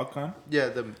that you walk on. Yeah,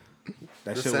 That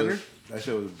The shit center? that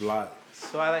shit was blocked.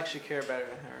 So I like Shakira better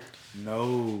than her.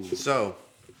 No. So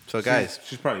guys,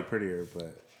 she's probably prettier,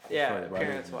 but Yeah, Sorry, buddy.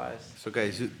 appearance-wise.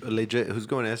 who's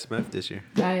going to SMF this year?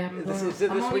 I am. Is it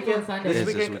I'm this only weekend? going Sunday. This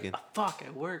This weekend? weekend. Oh, fuck,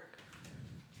 at work.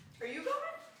 Are you going?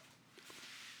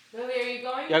 Lily, are you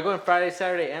going? Y'all going Friday,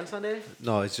 Saturday, and Sunday?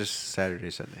 No, it's just Saturday,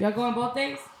 Sunday. Y'all going both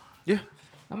days? Yeah.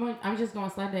 I'm just going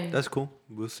Sunday. That's cool.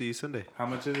 We'll see you Sunday. How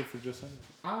much is it for just Sunday?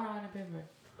 I don't know how to pay for it.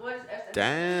 What is that?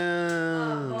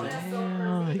 Damn.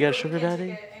 Damn. You got a sugar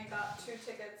daddy? And got 2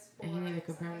 tickets for And he neither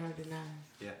confirm nor deny.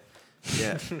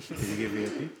 Yeah. Did you get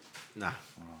VIP? Nah.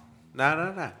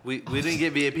 Nah. We didn't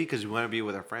get VIP because we want to be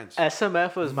with our friends.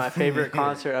 SMF was my favorite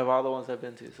concert of all the ones I've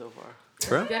been to so far.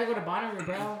 Bro? You gotta go to Bonnaroo,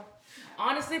 bro.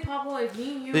 Honestly, Pablo, if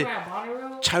me and you Hey, were at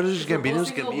Bonnaroo, Childish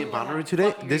Gambino's gonna be in Bonnaroo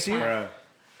today, this year? Bruh,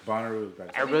 Bonnaroo.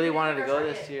 I really wanted to go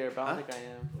this year, but I don't think I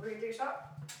am. We're gonna take a shot?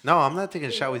 No, I'm not taking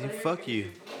a shot with you. Fuck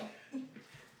you.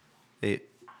 Hey,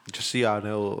 just so y'all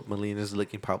know, Melina's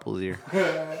licking Pablo's ear.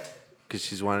 Because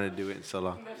she's wanted to do it in so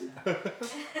long.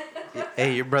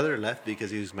 Hey, your brother left because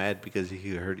he was mad because he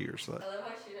heard you or something. I love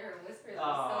how she did her whispers so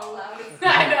loud.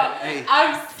 I know. Hey.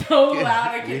 I'm so loud.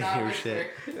 I You didn't cannot hear whisper. shit.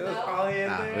 It was probably in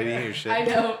Nah, there. we didn't hear shit. I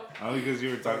know. Only because you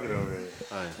were talking over it.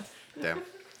 Oh, yeah.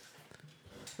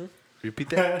 Damn. Repeat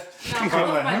that. No,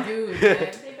 Pablo's my dude,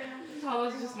 man.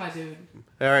 Pablo's just my dude.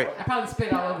 All right. I probably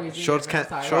spit all over his ear, Show's, but I'm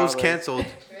sorry. show's canceled.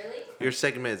 Really? Your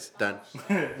segment's done.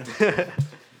 Get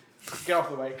off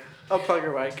the mic. Unplug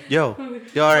your mic. Yo,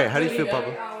 all right. How do you feel,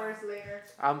 Pablo? 8 hours later.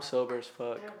 I'm sober as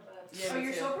fuck. Yeah, Oh, me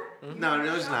you're too. sober? No,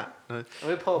 it's not. Let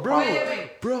me pull a Bro. Pablo.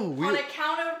 Wait. Bro, we. On a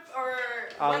count of, or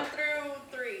Um, 1 through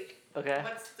 3. Okay.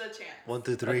 What's the chant? 1,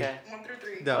 2, 3. Okay. 1 through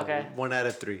 3. No, Okay. 1 out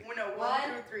of 3. No, 1 1,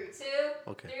 through 3.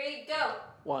 2, Okay. 3, go.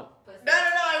 1. Pussy. No,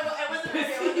 I wasn't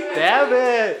ready. I wasn't ready. Damn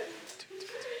it!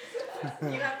 You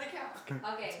have to count.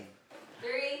 Okay.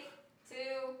 3, 2,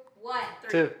 1.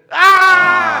 2.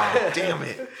 Ah! Damn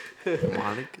it.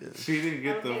 Monica. She didn't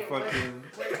get the fucking.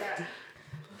 Where's that?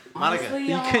 Monica. Honestly, You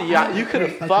y'all, could, yeah, you could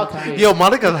have fucked me. Yo,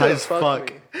 Monica's high You as could've fucked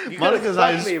fuck. me. You Monica's could've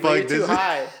high fucked as me, fuck. but you're too This-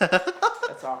 high.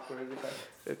 That's awkward.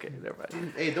 Okay, never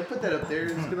mind. Hey, don't put that up there.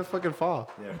 It's gonna fucking fall.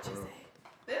 Yeah, bro.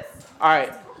 This? All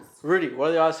right, Rudy, what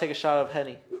do y'all take a shot of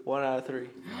Henny? 1 out of 3. Okay.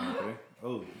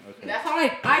 Oh, okay. That's how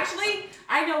actually,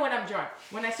 I know when I'm drunk.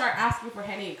 When I start asking for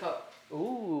Henny and Coke.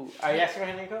 Ooh, are you asking for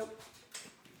Henny and Coke?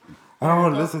 I don't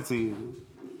want to listen to you.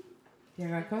 You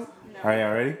got Coke? All right,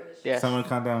 y'all ready? Yes. Someone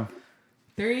count down.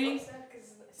 3,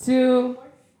 2,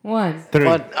 1. 3.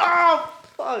 1. Oh,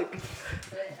 fuck.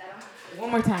 One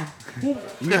more time. You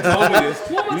told me this.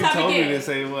 One more You time told me again. to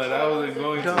say what? I wasn't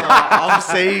going to. I'm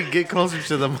saying get closer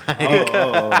to the mic.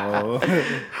 Oh.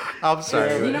 I'm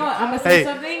sorry. You know what? I'm gonna say Hey,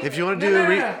 something. if you wanna do a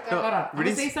Hold on. no, I'm gonna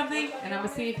read- say something, and I'm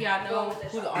gonna see if y'all know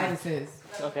who the artist is.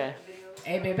 Okay.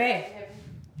 Hey, baby.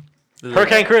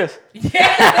 Hurricane Chris. This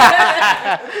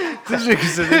nigga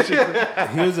said this shit.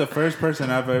 He was the first person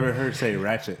I've ever heard say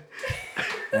ratchet.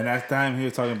 And that time he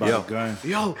was talking about a gun.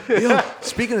 Yo.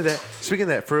 Speaking of that,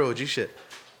 for real OG shit.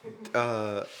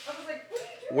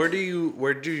 Where do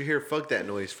you hear "fuck that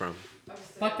noise" from?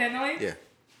 Fuck that noise. Yeah.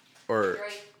 Or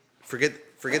forget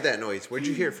that noise. Where'd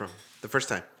you hear it from the first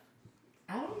time?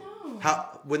 I don't know.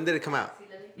 When did it come out?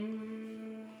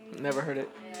 Never heard it.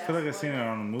 I feel like I seen it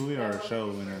on a movie or a show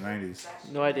in the 90s.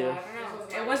 No I idea. don't know.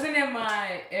 It wasn't in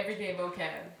my everyday vocab.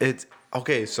 It's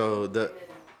okay.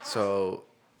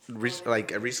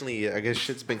 Recently, I guess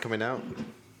shit's been coming out.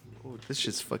 Oh, this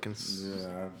shit's fucking.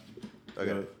 Yeah.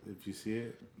 Okay. But if you see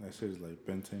it, that shit is like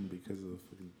Benton because of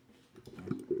the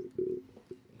fucking.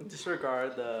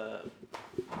 Disregard the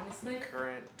Honestly.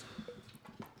 current.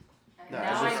 No,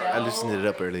 Now I listened it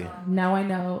up early. Now I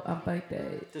know I'm like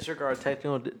that. Disregard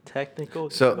technical.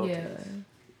 So- Yeah.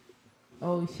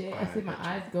 Oh shit! I see my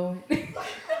eyes going.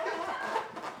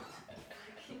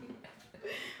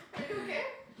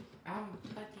 I'm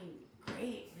fucking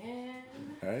great, man.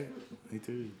 Alright? Me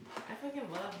too. I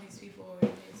fucking love these people.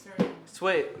 In certain...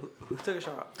 Wait, who took a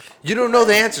shot? You don't know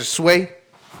the answer, Sway.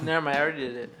 Never mind, I already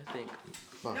did it. I think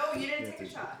No, you didn't take a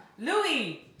shot.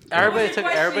 Louis. everybody was your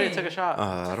took. Everybody question? took a shot.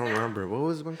 I don't remember. What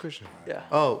was one question? Yeah.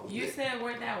 Oh, You said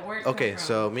where that word. okay. come from.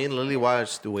 So me and Lily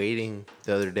watched Waiting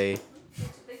the other day.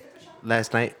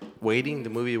 Last night, Waiting, the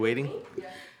movie Waiting.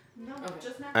 No,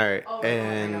 just now. All right, Oh,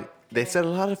 and they said a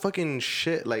lot of fucking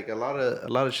shit, like a lot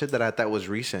of shit that I thought was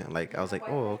recent. Like I was like,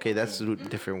 oh, okay, that's a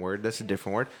different word. That's a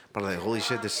different word. But I'm like, holy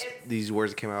shit, these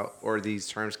words came out or these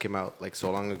terms came out like so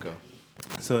long ago.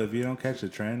 So if you don't catch the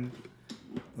trend,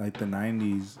 like the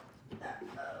 90s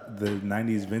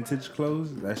vintage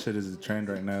clothes, that shit is a trend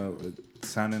right now. It's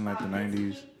sounding like the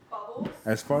 90s.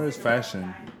 As far as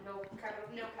fashion,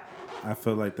 I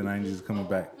feel like the 90s is coming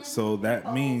back. So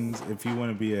that means if you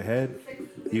want to be ahead,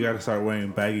 you got to start wearing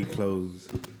baggy clothes.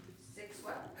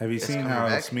 Have you seen coming how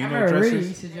back? I Smino heard Rudy dresses?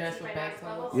 used to dress with back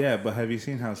clothes. Yeah, but have you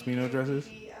seen how Smino dresses?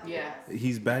 Yeah.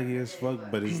 He's baggy as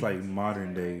fuck, but it's like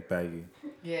modern day baggy.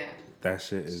 Yeah. That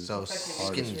shit is So hard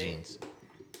skinny as shit. jeans.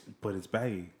 But it's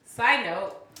baggy. Side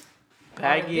note.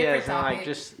 Baggy different as in like topic.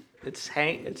 just It's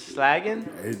slagging.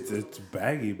 It's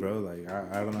baggy, bro. Like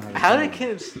I don't know how.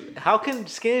 How can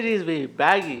skinny jeans be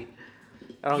baggy?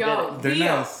 I don't get it. They're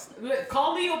Leo, not.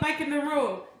 call Leo back in the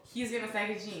room. He's gonna sag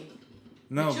his jeans.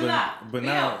 No, Chula, but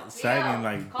Leo, not sagging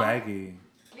Leo, like call- baggy.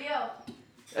 Leo.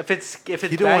 If it's You don't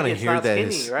baggy, want to it's hear not that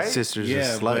skinny, his right? sister's a Yeah,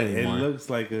 slut but anymore. it looks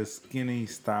like a skinny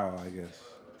style, I guess.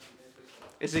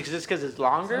 Is it just because it's Look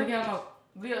longer? at him.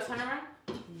 Leo, turn around.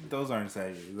 Those aren't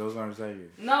saggy. Those aren't saggy.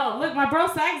 No, look, my bro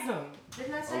sags them.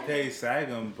 Didn't I say? Okay, sag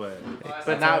them, but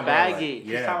But not baggy. Like,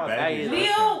 He's yeah, talking about baggy. baggy.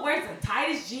 Leo wears the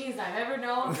tightest jeans I've ever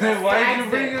known. Why'd you Sags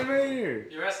bring them. him in here?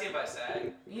 You're asking by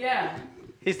SAG. Yeah.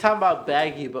 He's talking about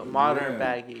baggy, but modern Yeah,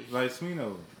 baggy. Like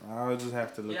Smino. I'll just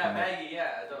have to look Yeah, him up. baggy. Yeah,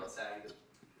 I don't SAG. Put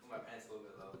my pants a little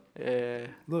bit low. Yeah.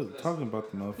 Look, talking about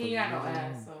the motherfucker. He ain't got no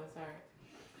ass, so it's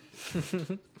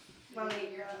alright.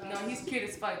 No, he's cute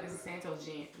as fuck. This is Santos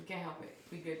jean. We can't help it.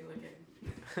 We good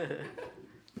looking.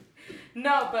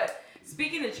 No, but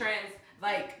speaking of trends,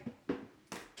 like,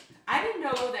 I didn't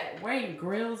know that wearing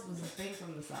grills was a thing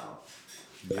from the South.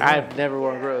 I've never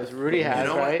worn grills. Rudy has,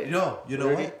 You know right? what? You know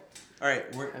Rudy? what? All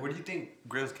right, where do you think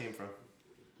grills came from?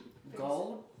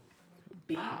 Gold?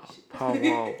 Beach? Oh,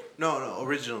 whoa. No,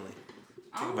 originally.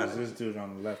 Think about It's it. this dude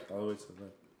on the left, all the way to the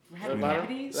left. We're having What about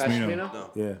cavities? That's Smino. Smino? No.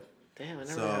 Yeah. Damn, I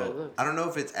never had a So look. I don't know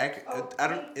if it's accurate. I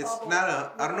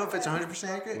don't know if it's 100%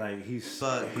 accurate. Like he's.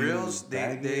 But he's grills,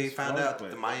 baggy they as found fuck, out that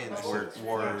the but- Mayans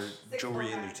wore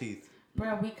jewelry in their teeth.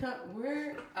 Bro,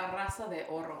 we're a raza de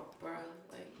oro, bro.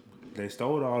 Like, They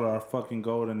stole all our fucking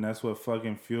gold, and that's what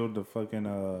fucking fueled the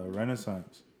fucking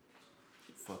Renaissance.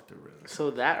 Fuck the real. So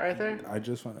that right there? I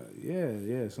just found,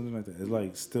 yeah, something like that. It's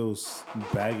like still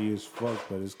baggy as fuck,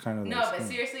 but it's kind of no, like but skinny.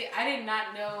 seriously, I did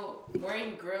not know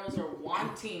wearing grills or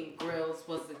wanting grills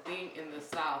was the thing in the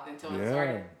South until I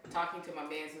started talking to my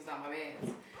mans who's not my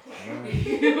mans.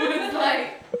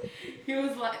 He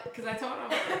was like, because I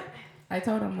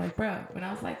told him, like, bro, when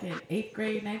I was like in 8th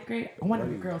grade, 9th grade, I wanted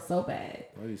a girl so bad.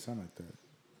 Why do you sound like that?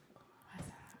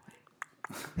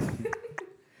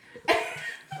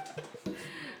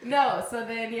 No, so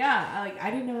then I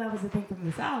didn't know that was a thing from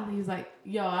the South. He was like,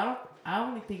 yo, I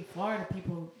only think Florida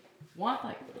people want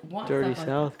Dirty stuff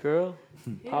South girl.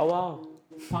 Pow wow.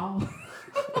 like Paul.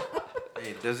 Hey,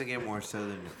 it doesn't get more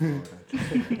southern than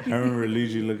Florida. I remember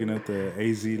Luigi looking at the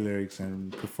AZ lyrics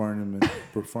and performing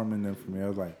them for me. I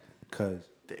was like, cuz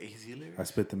The AZ lyrics? I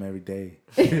spit them every day.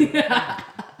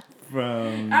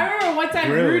 From I remember one time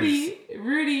Grills.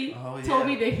 Rudy told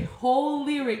me the whole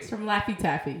lyrics from Laffy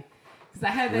Taffy. Because I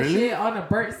had that Really? shit on a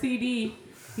burnt CD.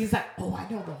 He's like, oh, I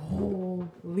know the whole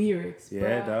lyrics, bro.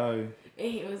 yeah, dog.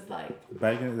 And he was like,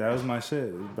 That was my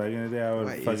shit. Back in the day, I would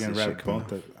Why is fucking this rap shit coming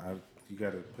both. You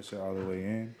gotta push it all the way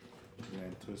in, and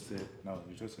then twist it. No,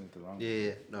 you're twisting it the wrong way.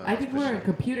 Yeah. No, I think we're in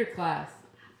computer class.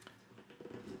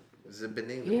 Is it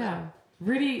Benin? Yeah.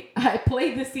 Rudy, I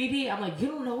played the CD. I'm like, you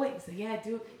don't know it? He said, yeah, I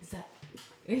do. He's like,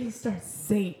 and he starts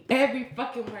saying every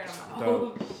fucking word. I'm like,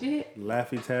 oh, shit.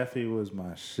 Laffy Taffy was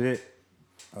my shit.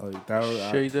 Like that was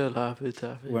Shake the laugh it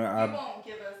off. when He I won't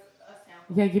give us a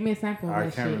sample. Yeah, give me a sample of I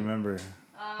that can't shit. remember.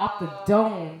 Off the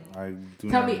dome. I do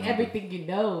Tell not me remember. everything you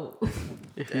know.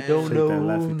 If you Damn. don't Shake know, that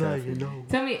Laffy now Taffy. you know.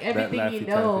 Tell me everything you Laffy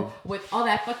know Taffy. with all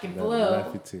that fucking That flow.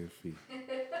 Laffy Taffy.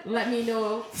 Let me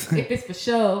know if it's for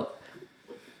show.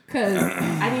 Cause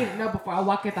I need to know before I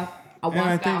walk out. And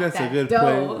I think that's a good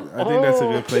door. place. I think that's a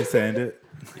good place to end it.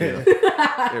 Yeah.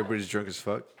 Everybody's drunk as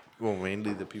fuck. Well,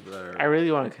 mainly the people that I are.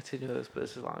 really want to continue this, but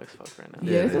this is long as fuck right now.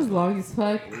 Yeah, this was long as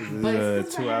fuck. But is,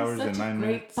 it's 2 hours and 9 a great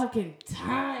minutes. fucking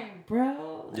time,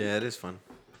 bro. Yeah, it is fun.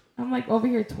 I'm like over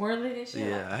here twirling and shit.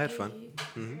 Yeah, I had fun.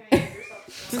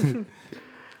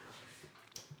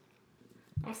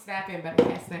 I'm snapping, but I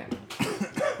can't snap.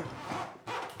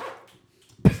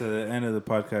 So the end of the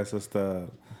podcast.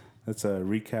 Let's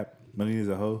recap. Melina's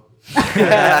a hoe.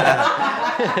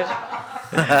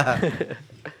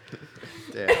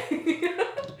 Yeah.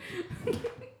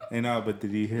 Hey, no, but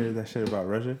did you hear that shit about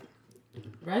Russia?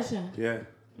 Russia. Yeah,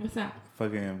 What's up?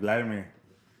 fucking Vladimir.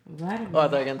 Vladimir. Oh, I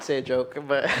thought I was going to say a joke,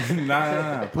 but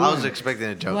Nah. I was expecting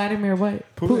a joke. Vladimir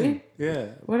what? Putin? Yeah.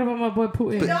 What about my boy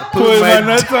Putin? Put my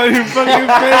nuts on your fucking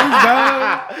face,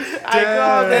 dog.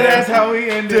 And that's how we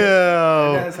ended.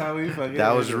 Damn. That's how we fucking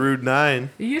That was ended. rude 9.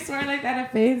 You swear like that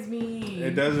offends me.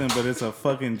 It doesn't, but it's a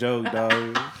fucking joke,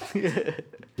 dog.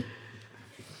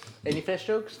 any fish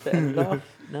jokes to end it off?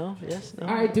 No? Yes? No?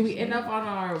 All right, do we end up on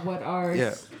our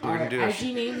Yeah, we our can do a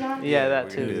IG names on? Yeah, that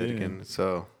We can do too. that again.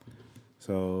 So,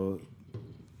 So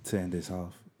to end this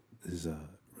off, this is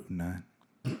Route 9.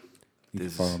 You can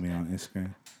This- follow me on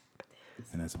Instagram,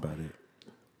 and that's about it.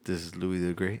 this is Louis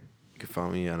the Great. You can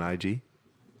follow me on IG.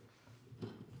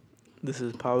 This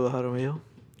is Pablo Jaramillo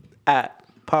at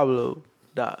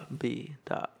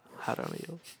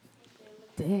Pablo.B.Jaramillo.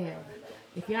 Damn.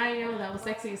 If y'all ain't know that was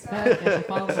sexy as fuck, y'all should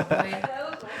follow my boy.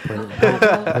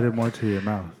 Put it more to your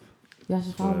mouth. Y'all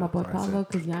should follow my boy That's what I Pablo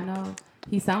because y'all know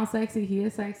he sounds sexy. He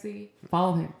is sexy.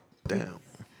 Follow him. Damn.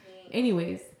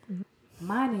 Anyways,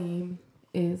 my name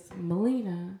is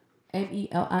Melina,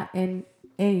 MELINA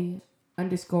 __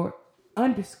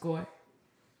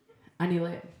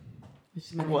 Anilet. Which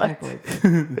is my name What? backwards.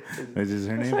 Which is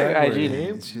her name like backwards. IG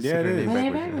name. Yeah, it is. My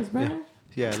name backwards, bro.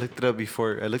 Yeah, I looked it up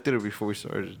before. I looked at it before we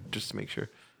started just to make sure.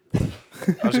 I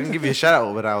was gonna give you a shout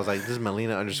out, but I was like, "This is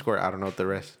Melina _ I don't know what the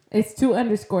rest." It's 2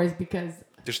 underscores because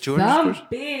There's 2 some underscores.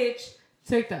 bitch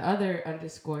took the other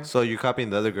underscore. So you're copying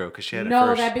the other girl because she had it No,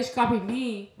 first. that bitch copied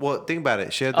me. Well, think about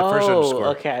it. She had the first underscore.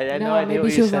 Okay. I know No, I knew maybe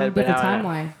what she you was on a said, but different now I know.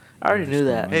 timeline. I already knew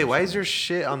that. Hey, why is your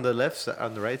shit on the left side,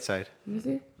 on the right side? You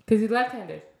see? Because he's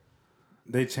left-handed.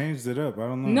 They changed it up. I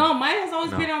don't know. No, mine has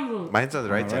always No. been on the. Mine's on the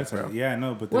On right the side, bro. Yeah, I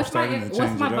know, but they're starting to change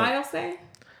What's my it up. bio say?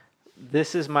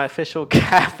 This is my official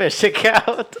catfish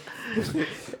account.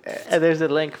 And there's a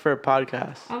link for a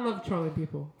podcast. I love trolling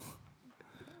people.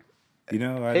 You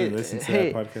know, I didn't listen to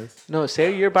hey. that podcast. No,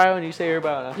 say your bio and you say your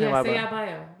bio. and I'll say Yeah, my say bio. your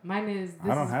bio. Mine is.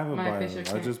 I don't have a my bio. official I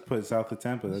account. just put South of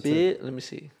Tampa. That's it. Bit. Let me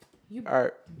see. You-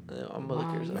 Art. I'm gonna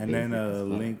look yours up. And then a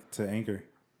link to Anchor.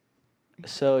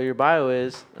 So your bio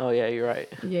is. Oh yeah, you're right.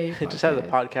 Yeah, your It just has a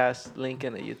podcast. podcast link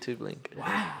and a YouTube link.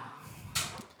 Wow.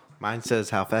 Mine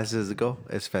says, "How fast does it go?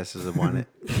 As fast as I want it."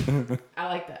 I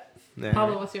like that. Yeah.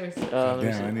 Pablo, what's yours? Let me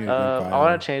Damn, see. I need a good I bio.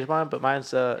 want to change mine, but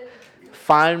mine's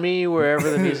find me wherever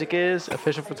the music is.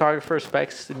 Official photographer,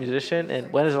 Specs the musician. And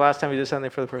when is the last time you did something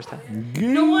for the first time?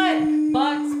 You know what?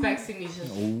 Fuck Specs and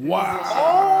musicians.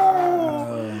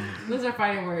 Wow. Those are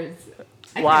fighting words.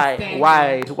 I can't Why? stand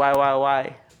Why? him.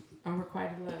 Why? I'm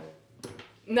required to love.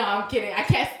 No, I'm kidding. I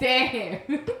can't stand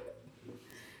him.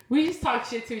 We just talk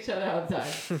shit to each other all the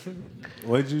time.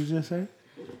 What did you just say?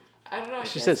 I don't know.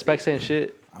 She said Specs ain't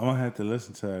shit. I'm going to have to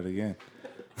listen to that again.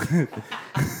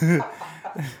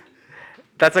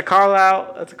 That's a call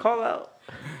out.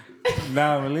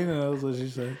 Nah, Melina knows what she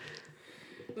said.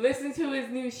 Listen to his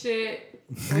new shit,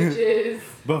 which is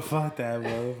But fuck that,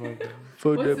 motherfucker.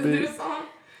 Fuck what's that his new bitch. song?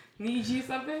 Need you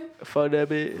something? Fuck that I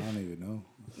bitch. don't even know.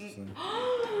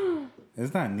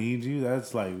 It's not need you.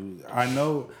 That's like, I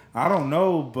know. I don't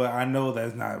know, but I know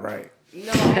that's not right.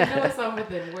 No, I know it's something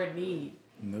with the word need.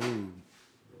 No.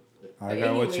 I But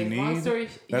got what you anyways, long need. story-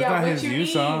 That's yeah, not what his you new need.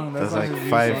 song. That's not like his new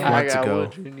 5 song. I months got ago.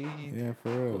 what you need. Yeah, for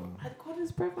real. I called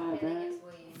his profile, bro.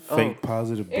 Fake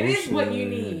positive It bullshit. is what you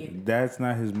need. That's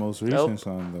not his most recent Nope.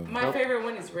 song though. My favorite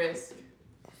one is Risk.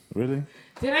 Really?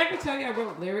 Did I ever tell you I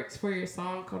wrote lyrics for your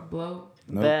song called Blow?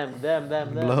 Nope.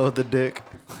 Them. Blow the dick.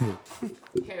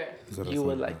 Here. That's what I You said.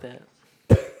 would like that.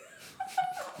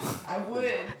 I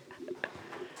would.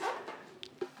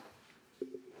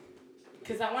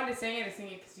 Because I wanted to sing it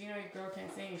because you know your girl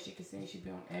can't sing. If she could sing, she'd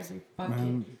be on every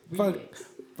fucking Man, fuck. remix.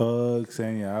 Fuck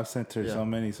Sanya. I've sent her Yeah. so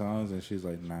many songs and she's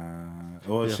like, nah.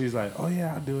 Or she's like, oh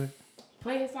yeah, I'll do it.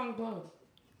 Play his song Blow.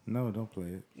 No, don't play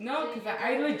it. No, because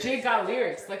I legit got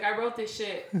lyrics. Like, I wrote this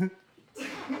shit.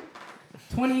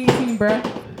 2018, bruh.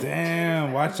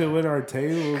 Damn, watch it with our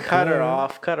table. Cut her cuz.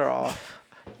 off.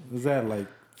 Was that like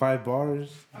 5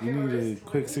 bars? You need a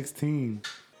quick 16.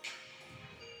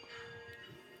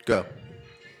 Go.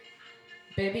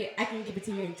 Baby, I can give it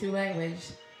to you in 2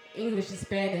 languages. English and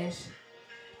Spanish.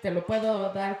 Te lo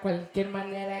puedo dar cualquier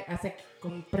manera hasta que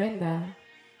comprenda.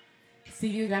 See,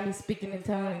 you got me speaking in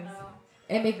tongues.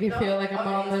 And make me feel like I'm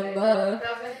all in love.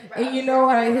 And you know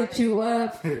I hit you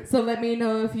up. So let me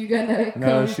know if you gonna come.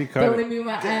 No, she cut Don't it. leave me with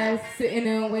my ass sitting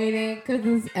and waiting. Cause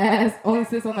this ass only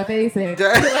sits on my face and till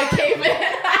I came in.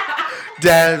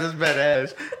 Damn, that's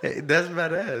badass. Hey, that's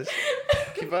badass.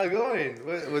 Keep on going.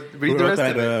 Read Who the wrote rest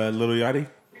that, of it. Little Yachty?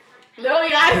 Lil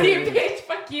Yachty, bitch,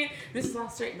 fuck you. This is all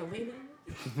straight in the lead.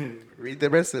 Read the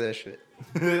rest of that shit.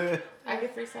 I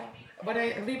get freestyle. But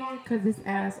I leave on because this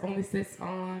ass only sits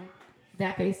on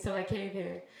that face till I came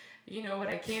here. You know what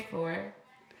I came for.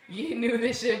 You knew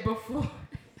this shit before.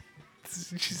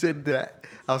 She said that.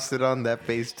 I'll sit on that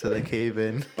face till I cave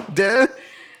in. Damn.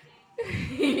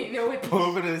 You know what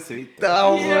Over the seat. you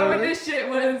know what this shit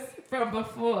was from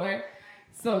before.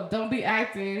 So don't be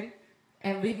acting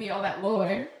and leave me all that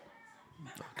lore.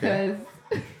 Okay. Because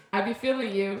I be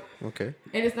feeling you. Okay.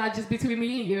 And it's not just between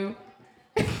me and you.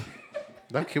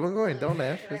 No, keep on going. Don't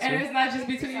laugh. It's And right. it's not just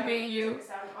between me and you.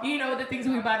 You know the things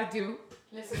we about to do.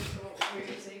 Listen to what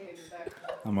you're saying in the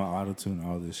background. I'm gonna auto-tune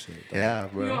all this shit. Yeah,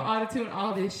 We bro. gonna auto-tune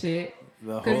all this shit.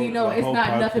 The Because you know the it's whole not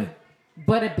podcast. nothing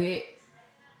but a bit.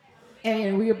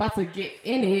 and we about to get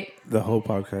in it. The whole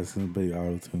podcast is gonna be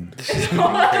auto-tuned. Crazy,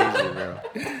 bro.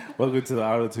 Welcome to the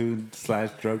auto-tuned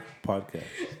 / drug podcast.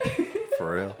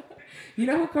 For real. You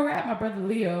know who can rap? My brother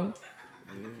Leo.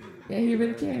 Yeah, he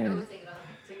really can. Take it off.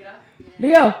 Take it off.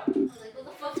 Leo. I was like, what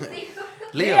the fuck is he doing?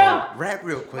 Leo, Yeah. rap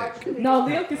real quick. No,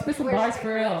 Leo can spit some bars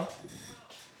for real.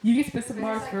 You can spit some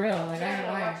bars for real. Like, I ain't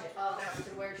lying. Oh,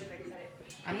 where should I cut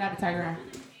it? I'm not a tiger.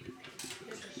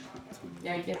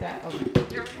 Yeah, you get that? Okay.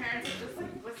 Your parents are just like,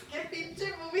 let's get these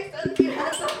two movies done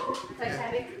together.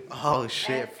 Titanic. Oh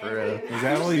shit, for real. Is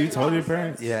that what you told your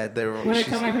parents? Yeah, they were. When I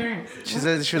tell my parents. She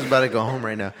said she was about to go home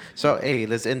right now. So hey,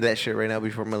 let's end that shit right now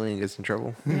before Melanie gets in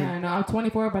trouble. Yeah, no, I'm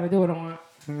 24, but I do what I want.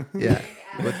 Yeah.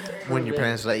 When your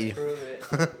parents let you. Prove it.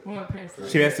 What my parents say.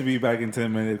 She has to be back in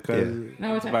 10 minutes because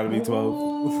No, it's about to be 12.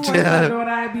 Ooh, I thought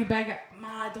I'd be back at,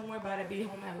 Ma, don't worry about it. Be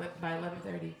home by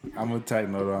 11:30. I'm gonna type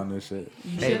note on this shit.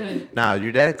 You Hey, should've. nah,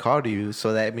 your dad called you,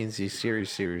 so that means he's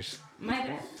serious. My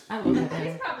dad, I love my He's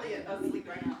dad. probably asleep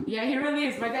right now. Yeah, he really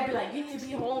is. My dad be like, you need to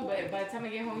be home, but by the time I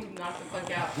get home, you knock the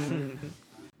fuck out.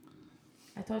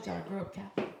 I told you I grew up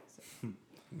Catholic.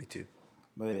 Me too.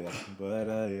 But yeah,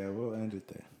 we'll end it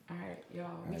there. All right, y'all.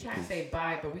 We trying to say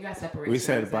bye, but we got separation. We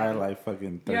said bye like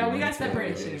fucking 30 Yeah, we got minutes ago.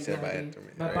 separation. We said bye exactly. after me.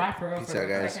 But All bye right. for real. Peace for out,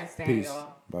 real. guys. I can't stand Peace.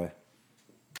 y'all. Bye.